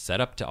 Set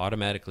up to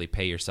automatically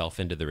pay yourself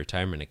into the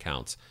retirement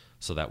accounts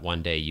so that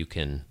one day you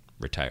can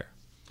retire.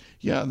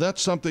 Yeah,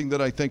 that's something that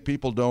I think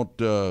people don't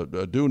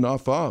do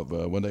enough of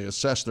when they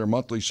assess their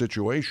monthly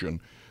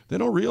situation. They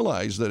don't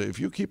realize that if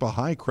you keep a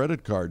high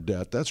credit card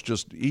debt, that's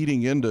just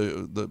eating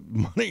into the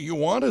money you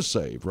want to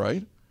save,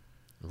 right?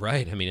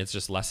 Right. I mean, it's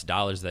just less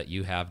dollars that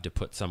you have to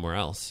put somewhere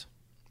else.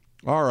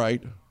 All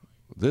right.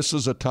 This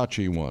is a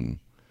touchy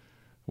one.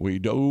 We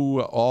do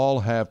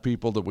all have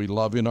people that we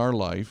love in our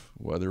life,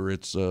 whether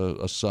it's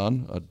a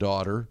son, a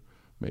daughter,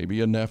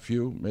 maybe a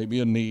nephew, maybe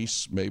a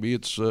niece, maybe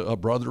it's a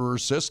brother or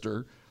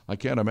sister. I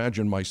can't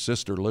imagine my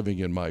sister living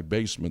in my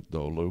basement,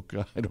 though, Luke.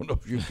 I don't know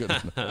if you could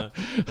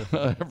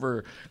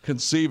ever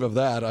conceive of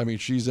that. I mean,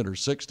 she's in her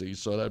 60s,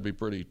 so that'd be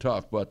pretty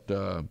tough. But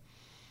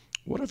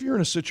what if you're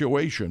in a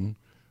situation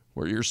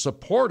where you're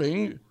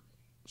supporting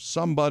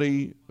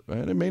somebody,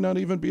 and it may not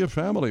even be a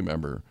family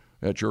member,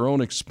 at your own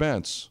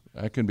expense?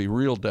 That can be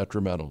real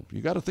detrimental.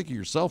 You got to think of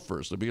yourself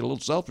first. It'd be a little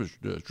selfish,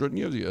 shouldn't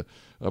you, as you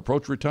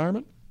approach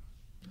retirement?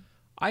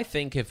 I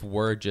think if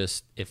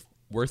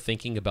we're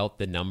thinking about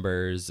the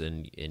numbers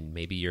and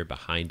maybe you're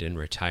behind in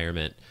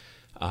retirement,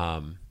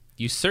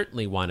 you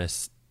certainly want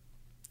to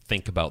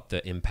think about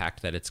the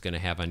impact that it's going to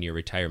have on your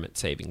retirement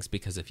savings,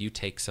 because if you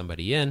take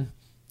somebody in,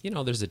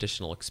 there's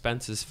additional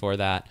expenses for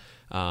that,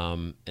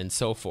 and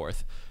so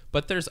forth.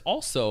 But there's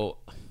also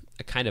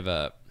a kind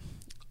of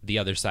the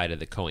other side of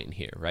the coin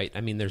here, right?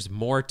 I mean, there's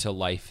more to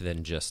life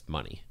than just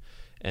money.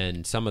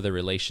 And some of the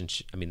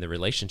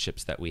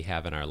relationships that we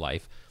have in our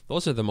life,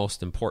 those are the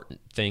most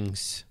important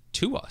things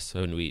to us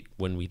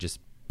when we just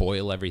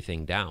boil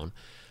everything down.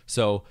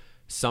 So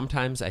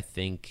sometimes I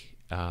think,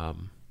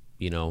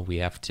 we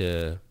have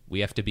to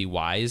be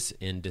wise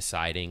in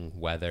deciding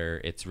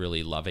whether it's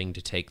really loving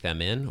to take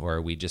them in, or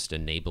are we just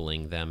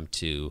enabling them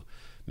to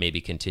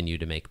maybe continue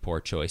to make poor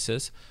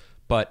choices.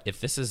 But if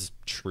this is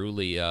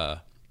truly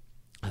a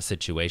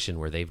situation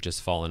where they've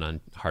just fallen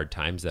on hard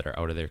times that are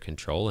out of their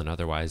control, and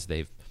otherwise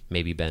they've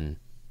maybe been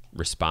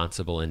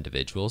responsible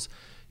individuals,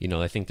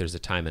 I think there's a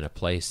time and a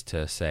place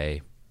to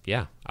say,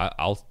 yeah,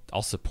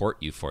 I'll support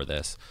you for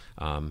this,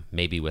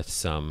 maybe with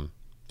some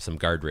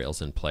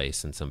guardrails in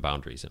place and some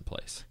boundaries in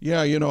place.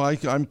 Yeah,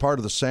 I'm part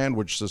of the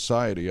sandwich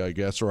society, I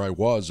guess, or I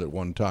was at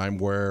one time,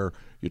 where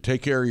you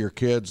take care of your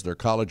kids, their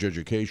college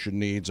education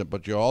needs,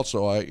 but you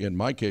also, in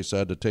my case, I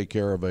had to take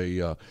care of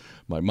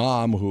my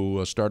mom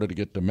who started to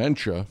get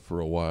dementia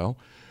for a while.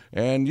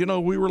 And,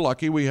 we were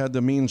lucky we had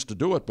the means to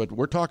do it, but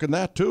we're talking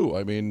that too.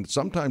 I mean,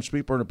 sometimes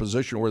people are in a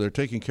position where they're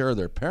taking care of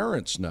their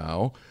parents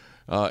now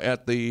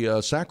at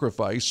the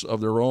sacrifice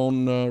of their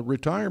own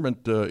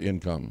retirement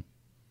income.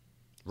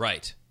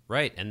 Right.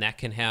 And that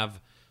can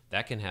have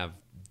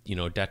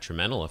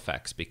detrimental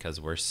effects,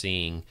 because we're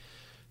seeing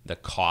the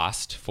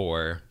cost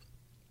for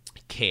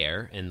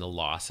care and the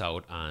loss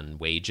out on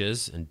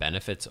wages and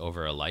benefits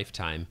over a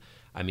lifetime.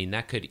 I mean,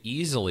 that could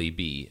easily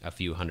be a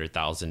few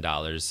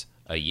 $100,000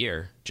 a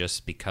year,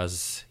 just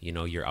because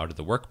you're out of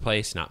the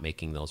workplace, not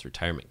making those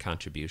retirement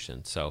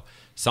contributions. So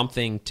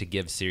something to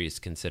give serious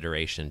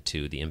consideration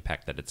to the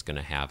impact that it's going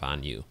to have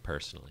on you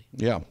personally.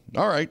 Yeah.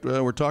 All right.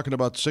 We're talking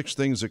about 6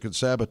 things that could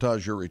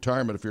sabotage your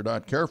retirement if you're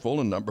not careful.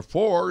 And number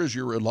 4 is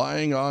you're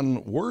relying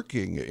on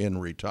working in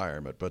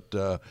retirement. But,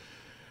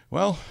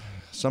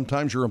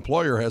 sometimes your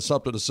employer has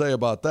something to say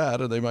about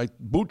that, and they might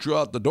boot you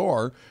out the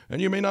door,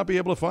 and you may not be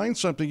able to find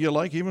something you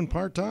like even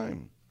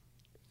part-time.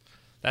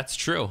 That's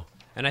true.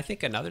 And I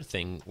think another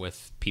thing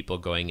with people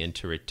going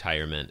into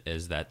retirement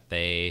is that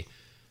they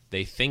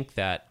think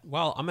that,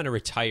 well, I'm going to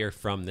retire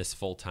from this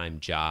full-time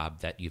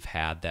job that you've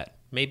had that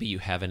maybe you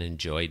haven't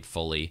enjoyed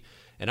fully,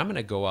 and I'm going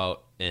to go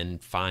out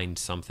and find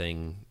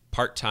something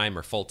part-time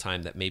or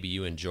full-time that maybe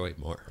you enjoy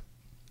more.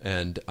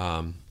 And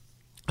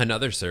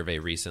another survey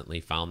recently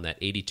found that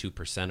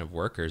 82% of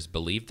workers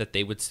believed that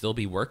they would still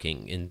be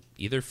working in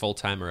either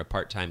full-time or a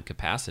part-time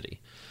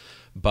capacity.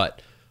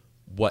 But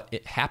what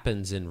it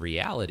happens in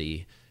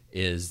reality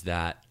is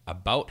that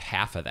about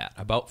half of that,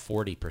 about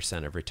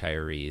 40% of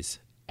retirees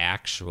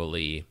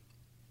actually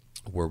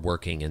were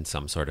working in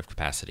some sort of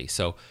capacity.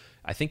 So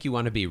I think you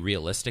want to be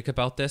realistic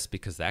about this,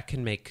 because that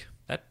can make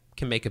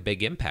a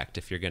big impact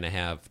if you're going to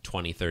have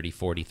 $20,000,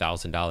 $30,000,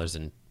 $40,000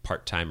 in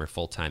part-time or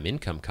full-time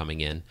income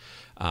coming in,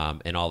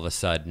 and all of a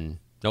sudden,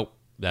 nope,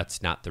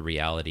 that's not the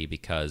reality,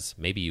 because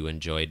maybe you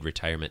enjoyed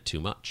retirement too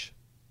much,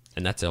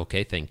 and that's an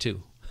okay thing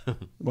too.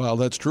 Well,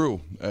 that's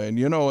true. And,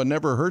 it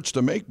never hurts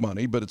to make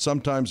money, but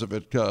sometimes if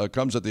it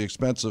comes at the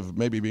expense of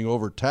maybe being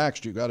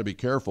overtaxed, you got to be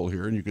careful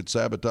here, and you could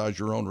sabotage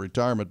your own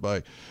retirement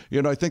by,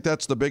 I think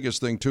that's the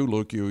biggest thing too,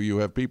 Luke. You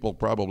have people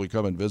probably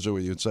come and visit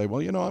with you and say,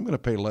 well, I'm going to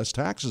pay less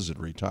taxes in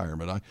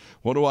retirement.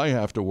 What do I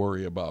have to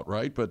worry about,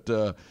 right? But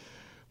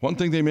one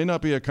thing they may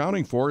not be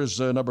accounting for is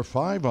number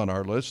 5 on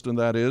our list, and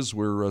that is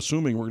we're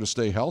assuming we're going to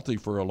stay healthy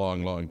for a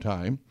long, long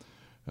time,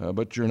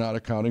 but you're not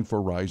accounting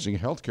for rising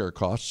healthcare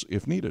costs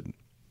if needed.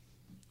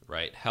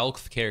 Right.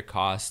 Healthcare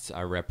costs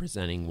are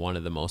representing one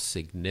of the most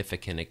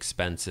significant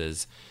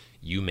expenses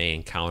you may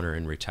encounter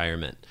in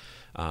retirement.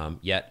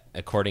 Yet,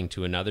 according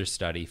to another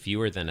study,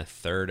 fewer than a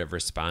third of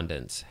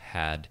respondents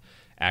had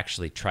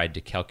actually tried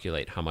to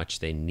calculate how much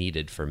they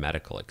needed for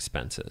medical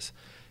expenses.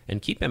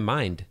 And keep in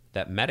mind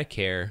that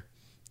Medicare,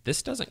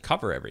 this doesn't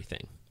cover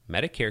everything.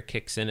 Medicare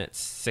kicks in at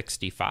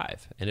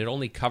 65, and it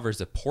only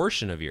covers a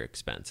portion of your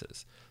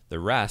expenses. The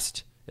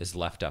rest is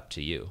left up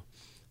to you.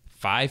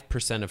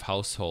 5% of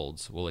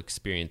households will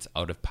experience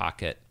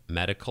out-of-pocket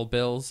medical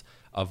bills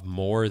of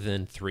more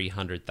than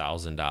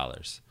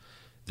 $300,000.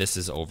 This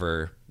is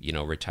over,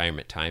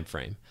 retirement time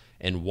frame.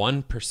 And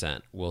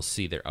 1% will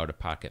see their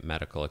out-of-pocket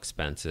medical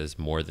expenses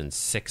more than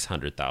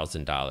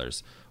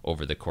 $600,000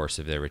 over the course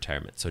of their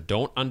retirement. So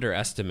don't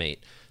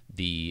underestimate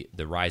the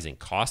rising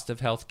cost of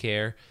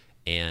healthcare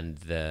and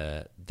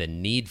the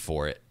need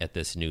for it at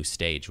this new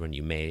stage when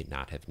you may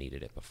not have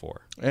needed it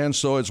before. And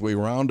so as we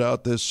round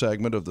out this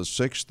segment of the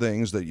 6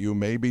 things that you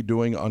may be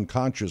doing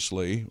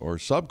unconsciously or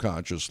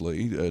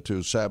subconsciously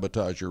to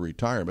sabotage your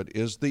retirement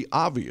is the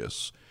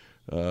obvious.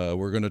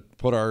 We're going to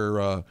put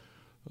our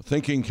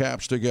thinking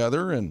caps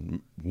together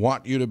and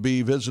want you to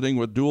be visiting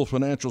with Dual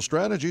Financial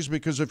Strategies,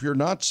 because if you're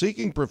not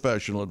seeking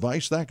professional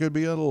advice, that could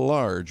be a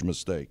large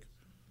mistake.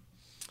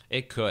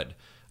 It could.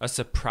 A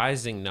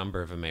surprising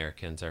number of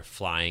Americans are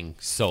flying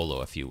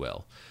solo, if you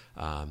will.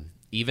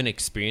 Even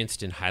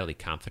experienced and highly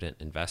confident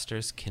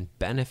investors can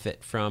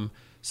benefit from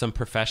some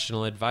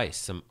professional advice,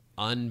 some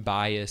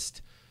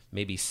unbiased,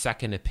 maybe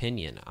second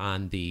opinion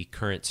on the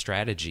current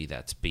strategy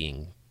that's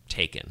being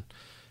taken.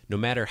 No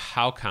matter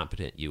how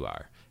competent you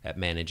are at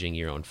managing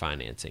your own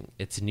financing,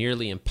 it's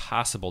nearly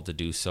impossible to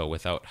do so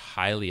without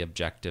highly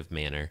objective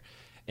manner,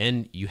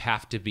 and you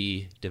have to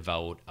be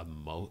devoid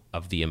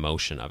of the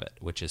emotion of it,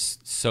 which is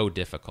so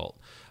difficult,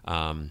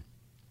 no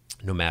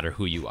matter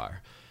who you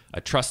are. A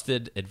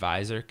trusted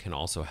advisor can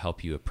also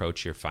help you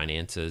approach your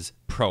finances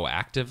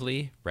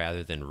proactively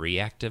rather than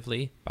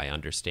reactively by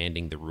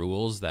understanding the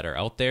rules that are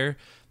out there,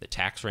 the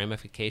tax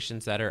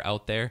ramifications that are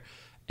out there.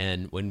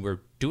 And when we're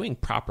doing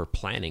proper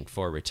planning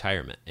for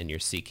retirement and you're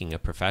seeking a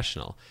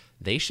professional,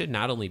 they should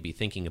not only be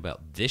thinking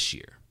about this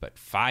year, but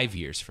 5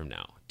 years from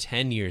now,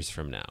 10 years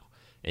from now,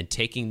 and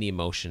taking the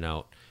emotion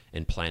out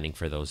and planning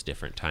for those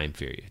different time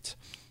periods.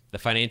 The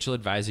financial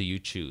advisor you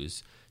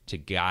choose to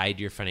guide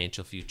your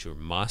financial future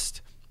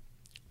must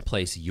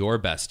place your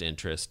best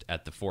interest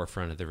at the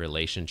forefront of the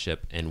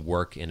relationship and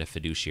work in a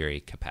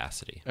fiduciary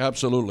capacity.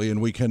 Absolutely, and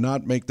we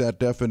cannot make that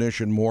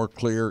definition more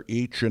clear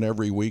each and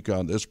every week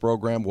on this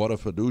program, what a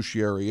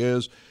fiduciary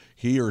is.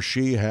 He or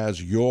she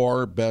has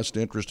your best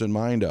interest in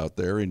mind out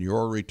there in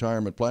your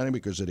retirement planning,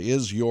 because it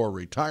is your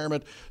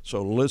retirement.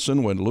 So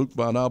listen when Luke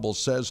Van Abel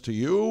says to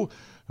you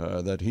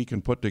that he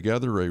can put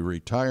together a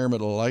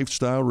retirement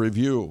lifestyle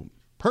review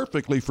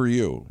perfectly for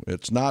you.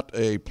 It's not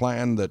a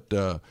plan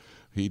that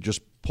he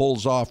just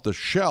pulls off the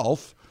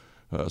shelf.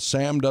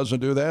 Sam doesn't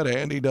do that.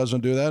 Andy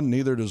doesn't do that. And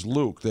neither does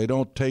Luke. They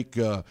don't take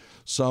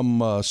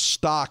some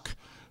stock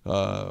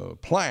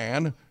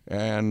plan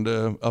and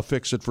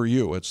affix it for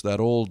you. It's that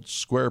old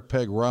square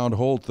peg round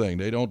hole thing.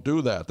 They don't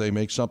do that. They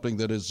make something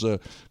that is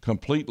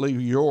completely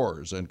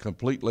yours and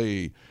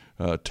completely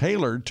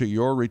tailored to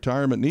your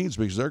retirement needs,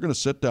 because they're going to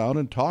sit down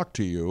and talk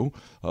to you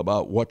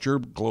about what your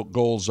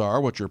goals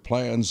are, what your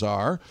plans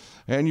are,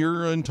 and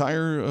your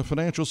entire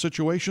financial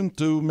situation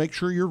to make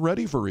sure you're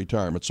ready for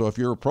retirement. So if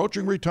you're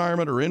approaching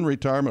retirement or in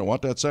retirement and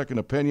want that second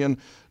opinion,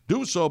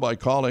 do so by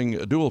calling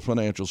Dual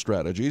Financial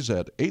Strategies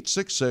at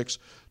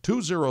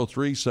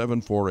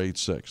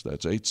 866-203-7486.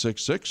 That's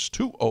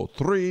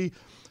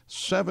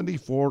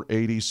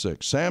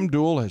 866-203-7486. Sam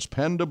Dual has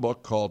penned a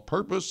book called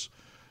Purpose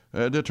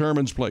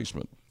Determines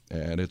Placement,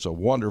 and it's a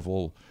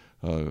wonderful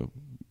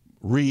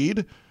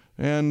read,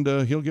 and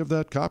he'll give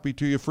that copy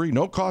to you free.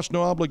 No cost,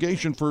 no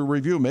obligation for a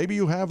review. Maybe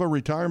you have a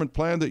retirement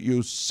plan that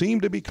you seem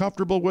to be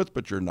comfortable with,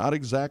 but you're not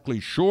exactly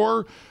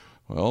sure.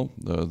 Well,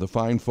 the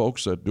fine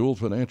folks at Dual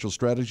Financial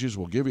Strategies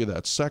will give you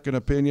that second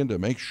opinion to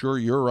make sure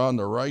you're on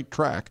the right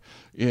track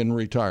in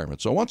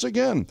retirement. So once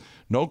again,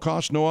 no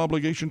cost, no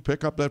obligation.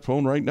 Pick up that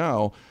phone right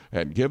now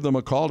and give them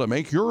a call to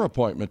make your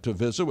appointment to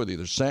visit with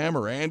either Sam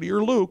or Andy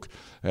or Luke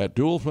at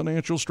Dual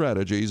Financial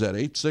Strategies at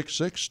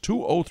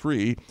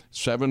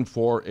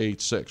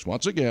 866-203-7486.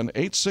 Once again,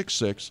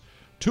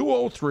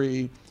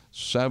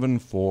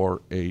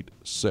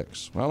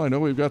 866-203-7486. Well, I know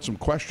we've got some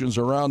questions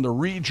around the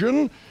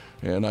region,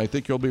 and I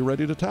think you'll be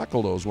ready to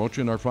tackle those, won't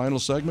you, in our final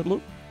segment,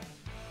 Luke?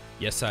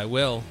 Yes, I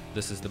will.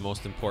 This is the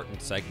most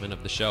important segment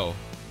of the show.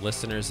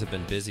 Listeners have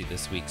been busy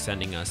this week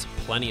sending us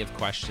plenty of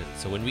questions,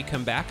 so when we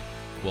come back,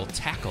 we'll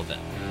tackle them.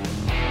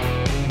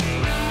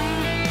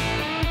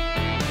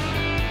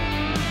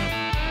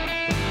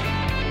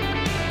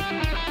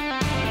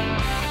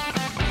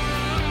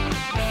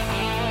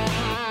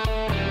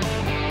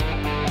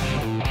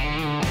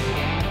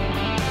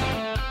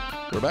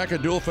 We're back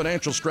at Dual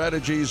Financial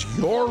Strategies,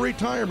 your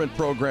retirement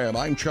program.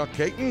 I'm Chuck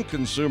Caton,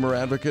 consumer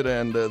advocate,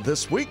 and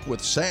this week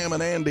with Sam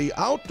and Andy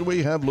out,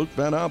 we have Luke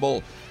Van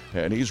Abel,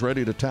 and he's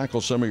ready to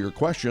tackle some of your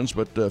questions.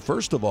 But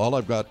first of all,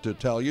 I've got to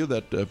tell you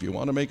that if you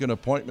want to make an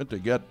appointment to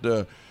get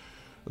the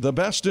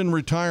best in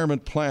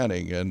retirement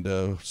planning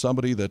and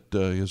somebody that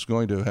is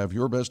going to have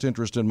your best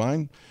interest in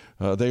mind,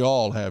 they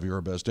all have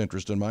your best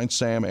interest in mind.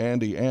 Sam,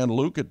 Andy, and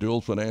Luke at Dual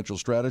Financial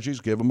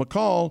Strategies. Give them a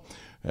call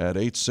at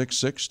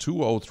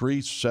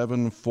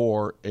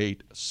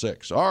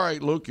 866-203-7486. All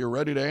right, Luke, you're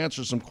ready to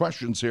answer some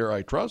questions here,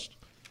 I trust?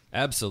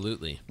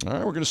 Absolutely. All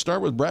right, we're going to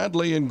start with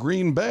Bradley in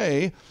Green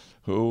Bay,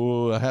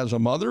 who has a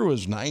mother who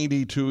is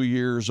 92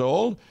 years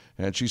old,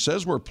 and she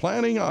says we're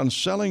planning on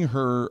selling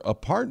her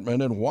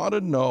apartment and want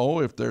to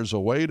know if there's a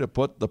way to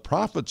put the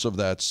profits of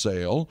that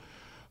sale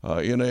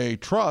in a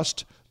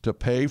trust to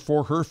pay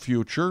for her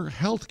future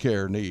health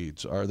care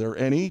needs. Are there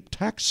any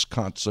tax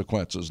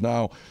consequences?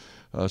 Now,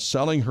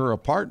 selling her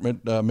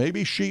apartment,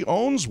 maybe she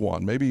owns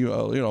one, maybe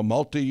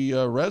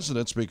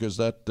multi-residence, because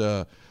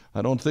that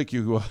I don't think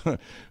you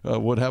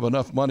would have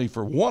enough money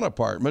for one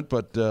apartment,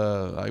 but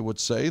I would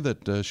say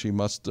that she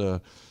must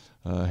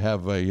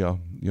have a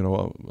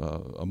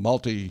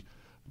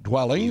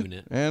multi-dwelling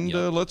unit. And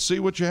let's see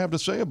what you have to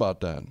say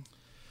about that.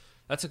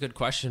 That's a good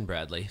question,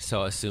 Bradley.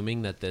 So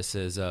assuming that this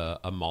is a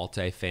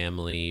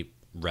multifamily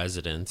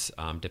residence,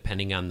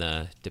 depending on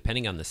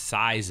the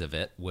size of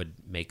it, would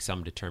make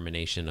some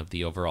determination of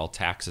the overall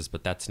taxes,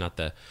 but that's not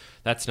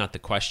the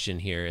question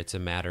here. It's a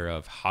matter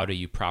of how do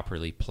you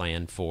properly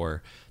plan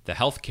for the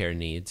healthcare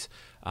needs.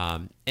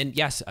 And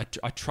yes,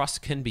 a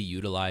trust can be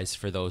utilized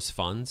for those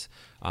funds.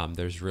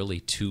 There's really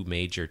two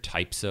major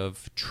types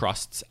of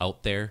trusts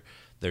out there.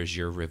 There's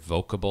your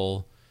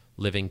revocable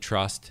living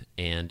trust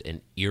and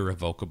an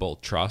irrevocable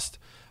trust.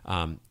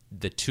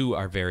 The two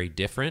are very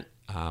different.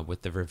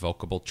 With the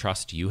revocable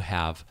trust, you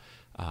have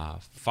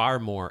far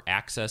more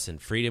access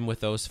and freedom with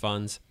those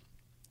funds.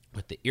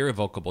 With the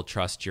irrevocable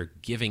trust, you're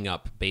giving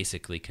up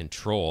basically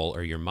control,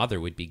 or your mother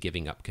would be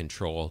giving up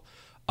control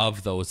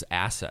of those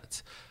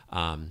assets.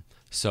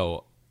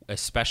 So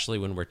especially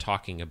when we're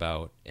talking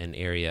about an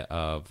area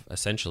of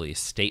essentially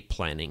estate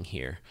planning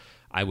here,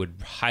 I would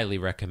highly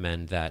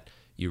recommend that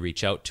you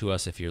reach out to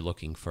us if you're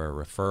looking for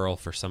a referral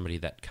for somebody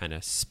that kind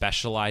of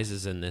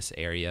specializes in this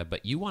area,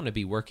 but you want to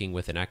be working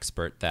with an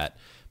expert that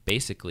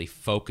basically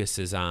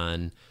focuses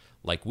on,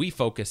 like we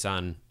focus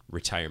on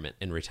retirement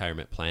and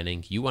retirement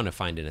planning. You want to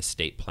find an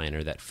estate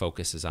planner that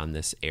focuses on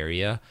this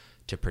area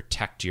to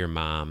protect your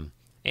mom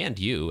and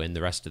you and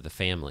the rest of the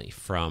family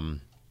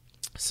from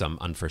some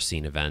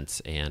unforeseen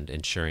events and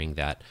ensuring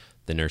that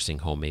the nursing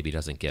home maybe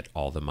doesn't get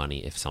all the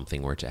money if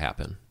something were to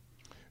happen.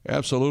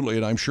 Absolutely,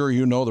 and I'm sure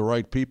you know the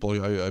right people.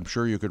 I'm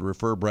sure you could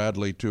refer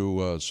Bradley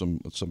to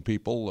some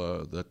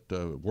people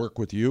that work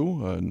with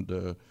you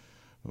and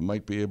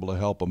might be able to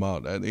help him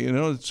out. And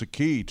it's a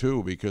key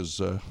too,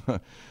 because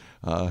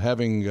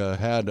having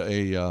had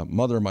a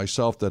mother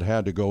myself that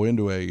had to go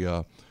into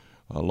a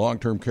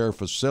long-term care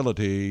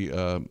facility,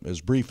 as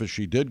brief as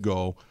she did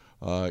go,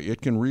 it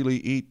can really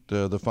eat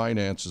the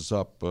finances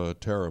up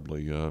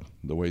terribly,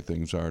 the way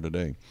things are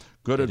today.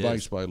 Good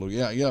advice by Luke.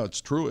 Yeah,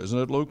 it's true, isn't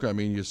it, Luke? I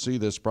mean, you see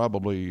this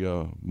probably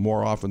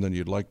more often than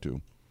you'd like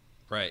to.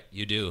 Right,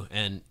 you do.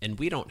 And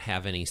we don't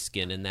have any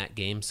skin in that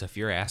game, so if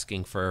you're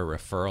asking for a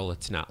referral,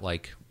 it's not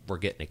like we're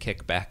getting a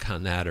kickback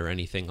on that or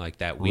anything like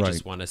that. We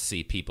just want to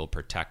see people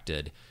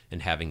protected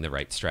and having the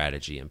right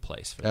strategy in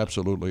place for them.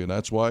 Absolutely, and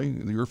that's why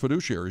you're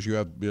fiduciaries. You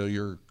have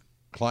your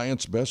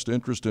client's best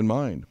interest in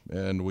mind,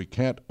 and we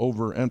can't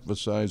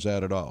overemphasize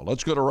that at all.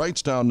 Let's go to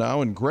Wrightstown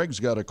now, and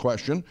Greg's got a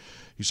question.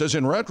 He says,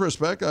 in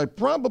retrospect, I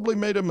probably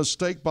made a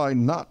mistake by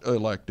not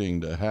electing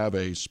to have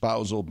a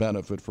spousal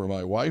benefit for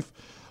my wife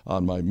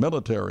on my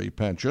military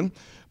pension,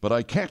 but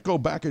I can't go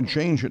back and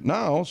change it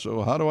now,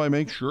 so how do I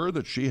make sure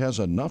that she has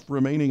enough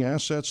remaining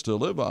assets to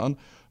live on,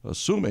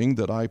 assuming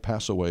that I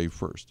pass away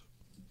first?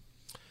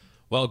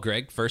 Well,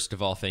 Greg, first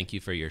of all, thank you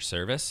for your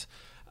service.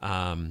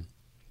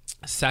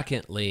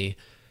 Secondly,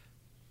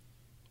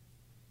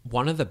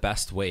 one of the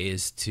best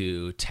ways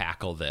to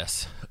tackle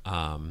this,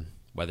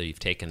 whether you've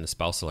taken the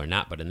spousal or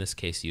not, but in this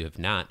case you have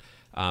not,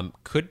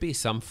 could be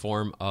some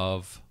form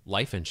of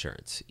life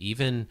insurance.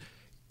 Even,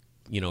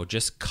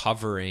 just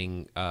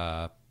covering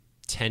a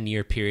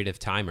 10-year period of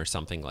time or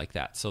something like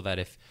that, so that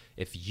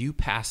if you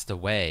passed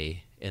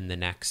away in the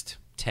next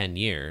 10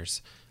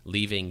 years,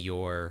 leaving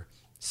your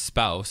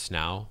spouse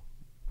now,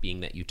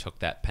 being that you took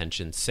that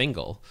pension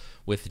single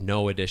with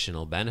no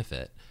additional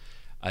benefit,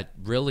 a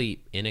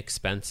really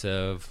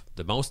inexpensive,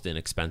 the most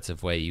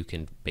inexpensive way you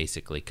can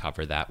basically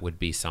cover that would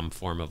be some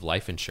form of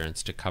life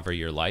insurance to cover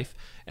your life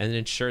and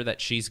ensure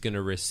that she's going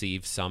to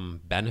receive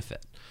some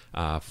benefit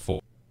for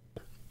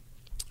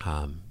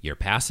your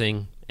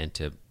passing and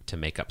to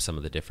make up some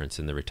of the difference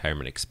in the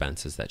retirement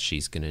expenses that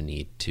she's going to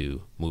need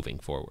to moving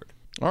forward.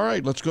 All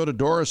right, let's go to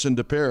Doris in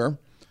De Pere,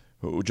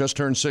 who just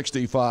turned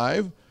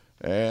 65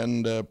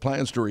 and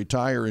plans to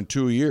retire in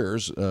 2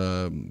 years.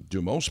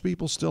 Do most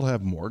people still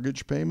have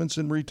mortgage payments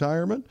in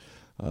retirement?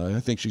 I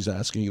think she's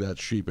asking that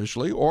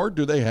sheepishly. Or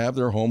do they have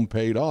their home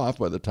paid off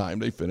by the time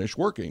they finish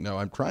working? Now,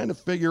 I'm trying to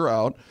figure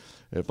out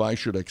if I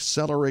should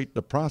accelerate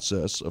the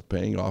process of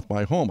paying off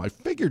my home. I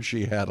figured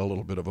she had a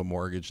little bit of a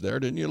mortgage there,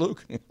 didn't you,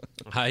 Luke?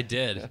 I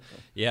did.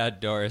 Yeah,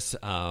 Doris.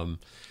 I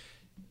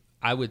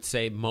would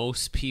say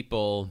most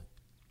people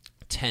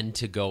tend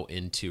to go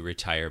into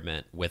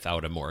retirement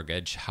without a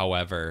mortgage.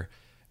 However,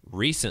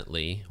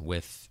 recently,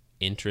 with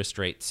interest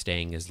rates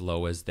staying as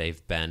low as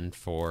they've been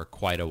for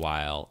quite a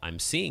while, I'm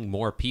seeing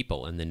more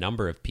people, and the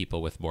number of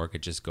people with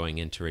mortgages going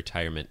into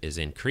retirement is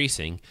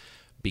increasing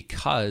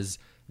because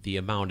the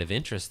amount of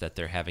interest that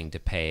they're having to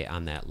pay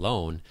on that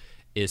loan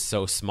is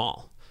so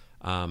small.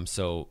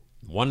 So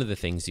one of the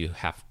things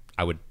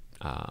I would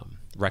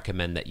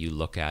recommend that you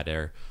look at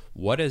are,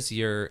 what is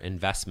your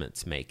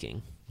investments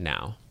making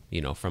now?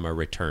 From a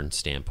return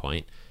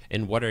standpoint,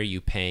 and what are you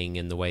paying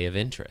in the way of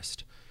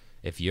interest?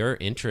 If your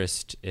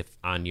interest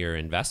on your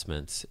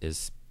investments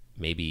is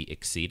maybe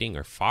exceeding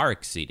or far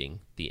exceeding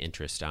the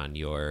interest on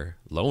your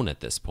loan at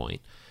this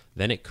point,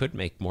 then it could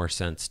make more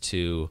sense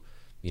to,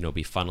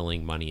 be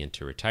funneling money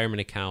into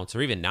retirement accounts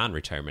or even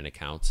non-retirement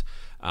accounts.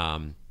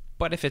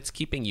 But if it's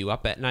keeping you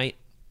up at night,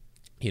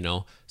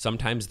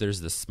 sometimes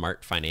there's the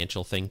smart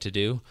financial thing to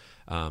do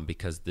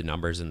because the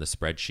numbers in the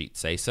spreadsheet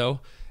say so.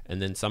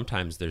 And then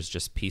sometimes there's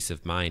just peace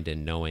of mind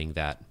in knowing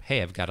that,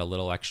 hey, I've got a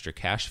little extra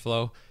cash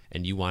flow,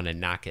 and you want to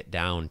knock it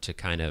down to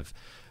kind of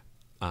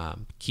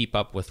keep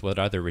up with what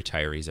other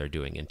retirees are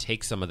doing and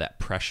take some of that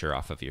pressure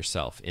off of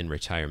yourself in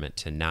retirement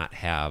to not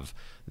have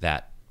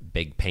that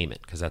big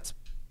payment, because that's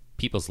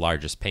people's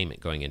largest payment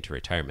going into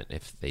retirement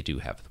if they do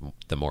have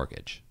the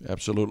mortgage.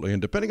 Absolutely.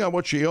 And depending on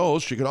what she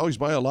owes, she could always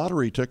buy a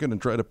lottery ticket and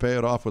try to pay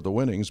it off with the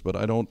winnings, but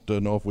I don't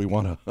know if we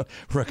want to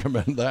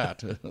recommend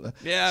that.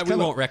 Yeah, we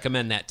won't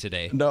recommend that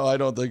today. No, I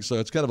don't think so.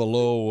 It's kind of a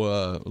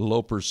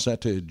low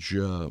percentage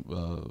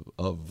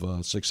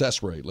of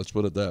success rate. Let's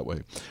put it that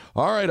way.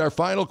 All right, our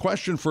final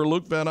question for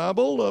Luke Van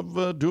Abel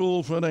of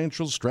Dual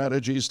Financial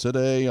Strategies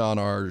today on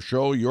our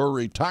show, Your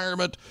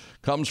Retirement,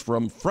 comes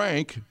from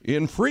Frank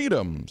in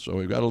Freedom. So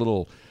we've got a little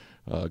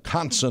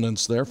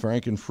consonants there,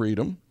 Frank in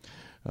Freedom.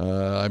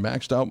 I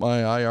maxed out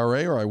my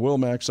IRA, or I will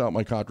max out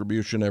my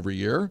contribution every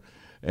year,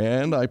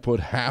 and I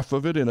put half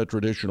of it in a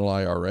traditional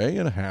IRA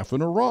and half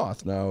in a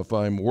Roth. Now, if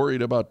I'm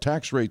worried about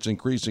tax rates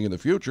increasing in the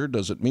future,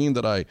 does it mean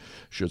that I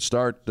should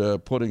start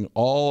putting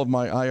all of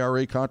my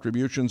IRA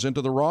contributions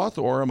into the Roth,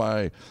 or am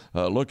I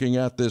looking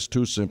at this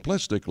too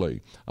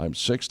simplistically? I'm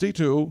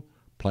 62,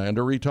 plan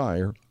to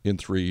retire in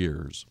 3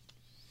 years.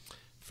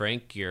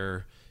 Frank,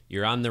 you're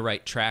on the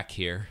right track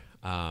here.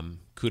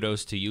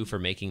 Kudos to you for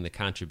making the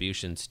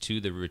contributions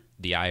to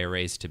the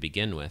IRAs to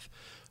begin with.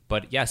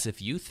 But yes,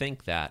 if you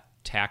think that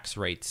tax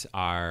rates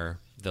are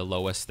the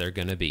lowest they're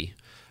going to be,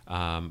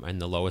 and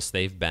the lowest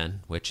they've been,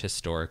 which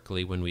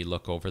historically, when we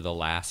look over the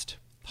last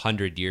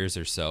 100 years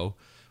or so,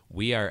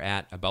 we are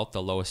at about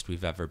the lowest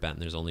we've ever been.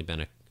 There's only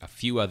been a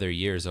few other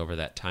years over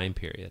that time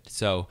period.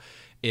 So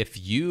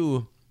if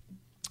you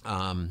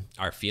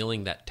are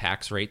feeling that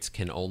tax rates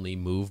can only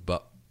move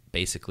but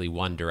basically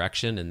one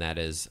direction, and that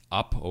is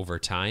up over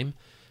time,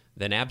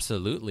 then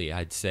absolutely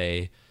I'd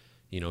say,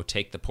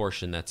 take the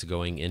portion that's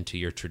going into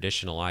your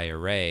traditional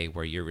IRA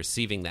where you're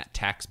receiving that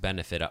tax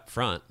benefit up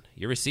front.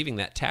 You're receiving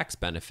that tax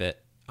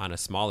benefit on a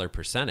smaller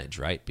percentage,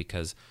 right?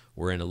 Because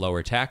we're in a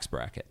lower tax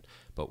bracket.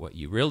 But what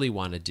you really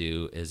want to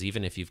do is,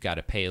 even if you've got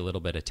to pay a little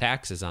bit of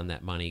taxes on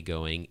that money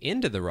going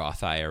into the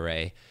Roth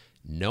IRA,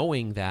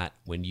 knowing that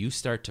when you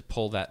start to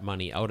pull that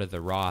money out of the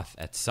Roth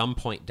at some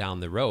point down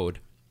the road,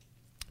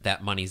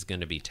 that money's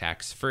going to be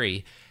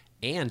tax-free,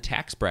 and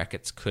tax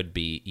brackets could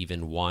be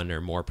even 1%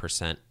 or more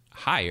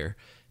higher.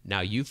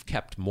 Now you've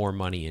kept more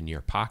money in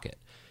your pocket.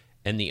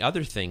 And the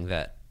other thing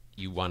that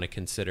you want to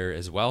consider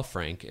as well,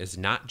 Frank, is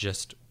not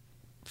just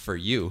for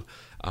you,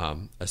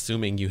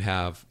 assuming you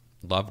have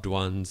loved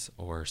ones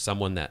or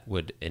someone that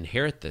would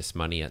inherit this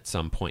money at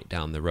some point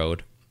down the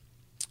road.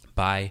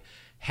 By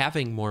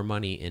having more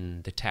money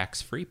in the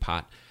tax-free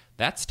pot,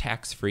 that's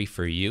tax-free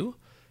for you,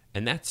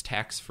 and that's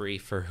tax-free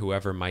for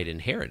whoever might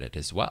inherit it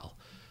as well.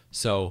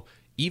 So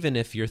even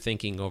if you're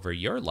thinking over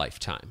your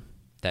lifetime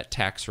that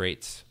tax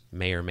rates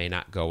may or may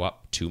not go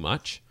up too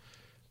much,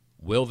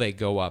 will they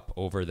go up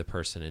over the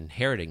person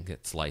inheriting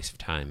its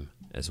lifetime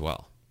as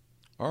well?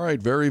 All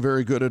right, very,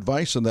 very good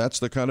advice, and that's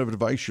the kind of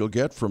advice you'll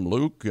get from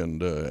Luke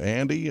and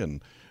Andy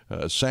and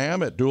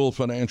Sam at Dual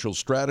Financial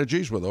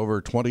Strategies with over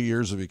 20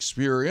 years of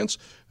experience.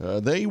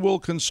 They will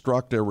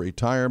construct a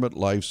retirement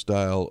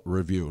lifestyle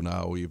review.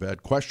 Now, we've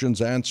had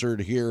questions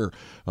answered here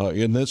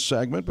in this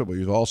segment, but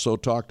we've also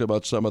talked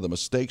about some of the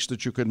mistakes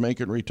that you can make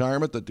in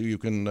retirement that you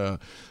can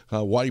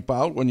wipe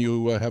out when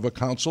you have a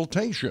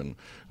consultation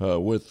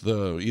with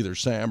either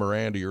Sam or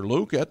Andy or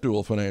Luke at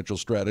Dual Financial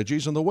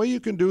Strategies. And the way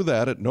you can do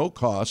that at no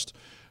cost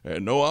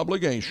and no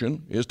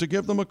obligation is to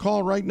give them a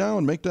call right now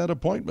and make that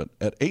appointment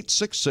at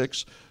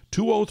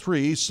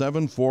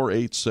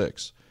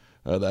 866-203-7486.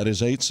 That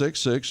is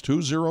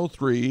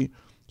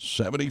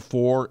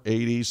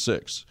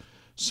 866-203-7486.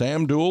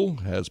 Sam Dual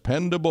has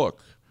penned a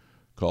book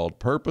called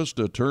Purpose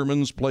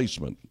Determines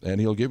Placement,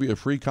 and he'll give you a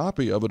free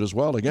copy of it as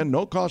well. Again,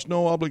 no cost,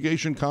 no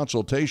obligation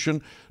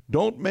consultation.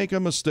 Don't make a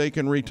mistake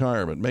in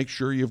retirement. Make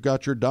sure you've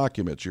got your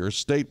documents, your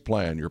estate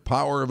plan, your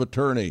power of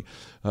attorney.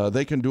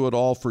 They can do it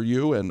all for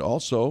you and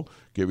also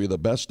give you the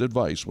best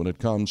advice when it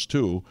comes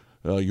to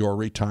your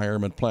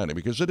retirement planning,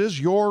 because it is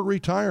your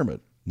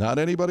retirement, not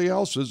anybody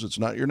else's. It's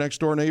not your next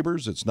door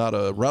neighbors. It's not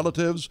a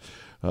relative's.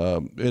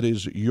 It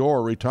is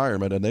your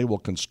retirement, and they will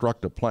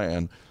construct a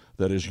plan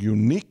that is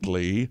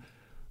uniquely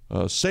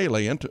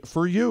salient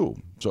for you.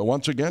 So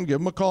once again, give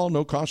them a call,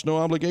 no cost, no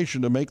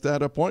obligation to make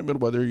that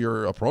appointment, whether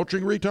you're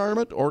approaching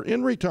retirement or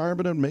in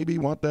retirement and maybe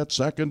want that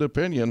second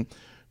opinion.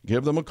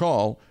 Give them a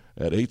call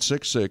at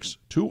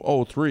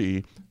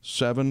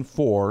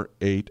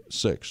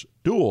 866-203-7486.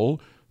 Dual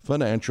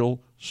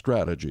Financial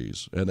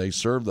Strategies, and they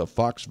serve the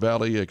Fox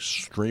Valley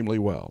extremely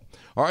well.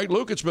 All right,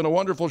 Luke, it's been a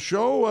wonderful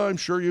show. I'm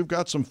sure you've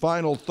got some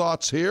final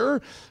thoughts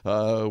here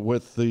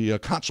with the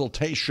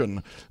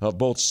consultation of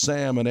both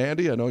Sam and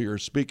Andy. I know you're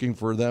speaking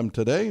for them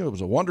today. It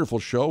was a wonderful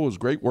show. It was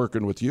great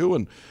working with you,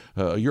 and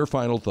your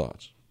final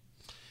thoughts.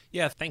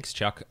 Yeah, thanks,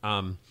 Chuck.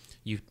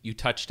 You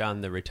touched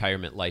on the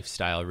retirement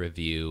lifestyle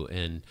review,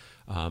 and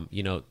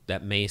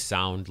that may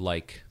sound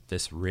like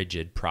this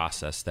rigid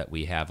process that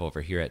we have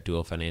over here at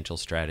Dual Financial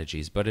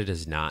Strategies, but it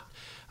is not.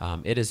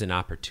 It is an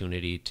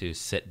opportunity to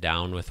sit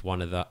down with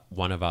one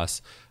of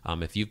us.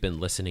 If you've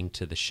been listening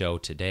to the show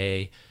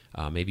today,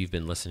 maybe you've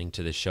been listening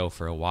to the show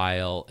for a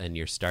while and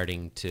you're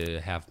starting to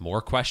have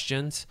more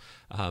questions,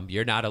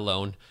 you're not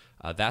alone.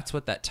 That's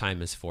what that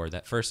time is for.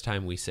 That first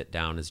time we sit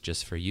down is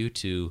just for you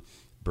to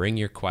bring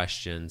your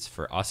questions,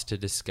 for us to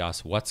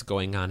discuss what's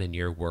going on in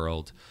your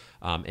world,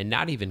 and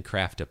not even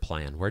craft a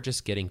plan. We're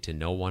just getting to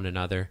know one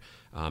another.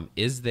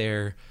 Is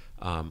there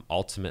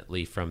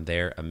ultimately from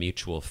there a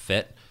mutual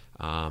fit?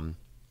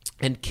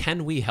 And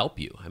can we help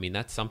you? I mean,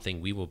 that's something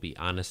we will be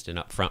honest and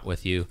upfront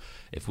with you.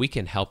 If we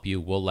can help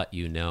you, we'll let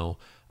you know.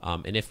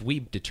 And if we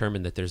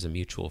determine that there's a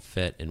mutual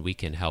fit and we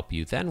can help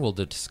you, then we'll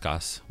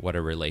discuss what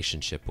a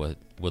relationship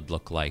would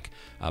look like.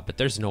 But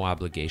there's no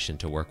obligation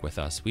to work with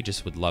us. We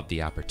just would love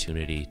the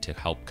opportunity to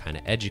help kind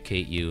of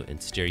educate you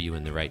and steer you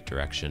in the right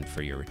direction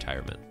for your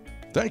retirement.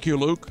 Thank you,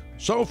 Luke.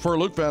 So for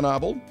Luke Van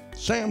Abel,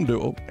 Sam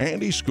Duell,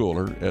 Andy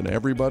Schooler, and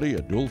everybody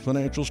at Dual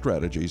Financial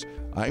Strategies,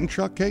 I'm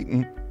Chuck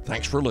Caton.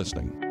 Thanks for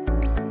listening.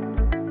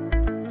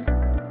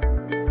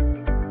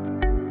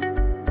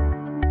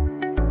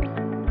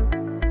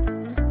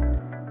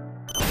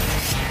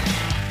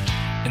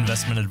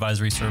 Investment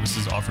advisory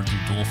services offered through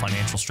Dual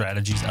Financial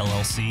Strategies,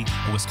 LLC,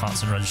 a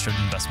Wisconsin-registered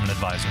investment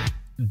advisor.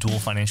 Dual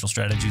Financial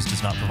Strategies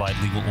does not provide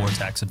legal or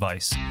tax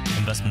advice.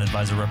 Investment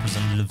advisor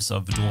representatives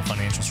of Dual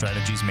Financial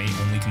Strategies may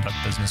only conduct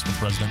business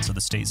with residents of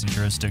the states and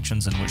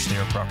jurisdictions in which they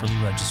are properly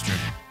registered.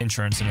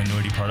 Insurance and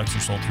annuity products are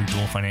sold through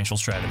Dual Financial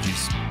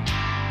Strategies.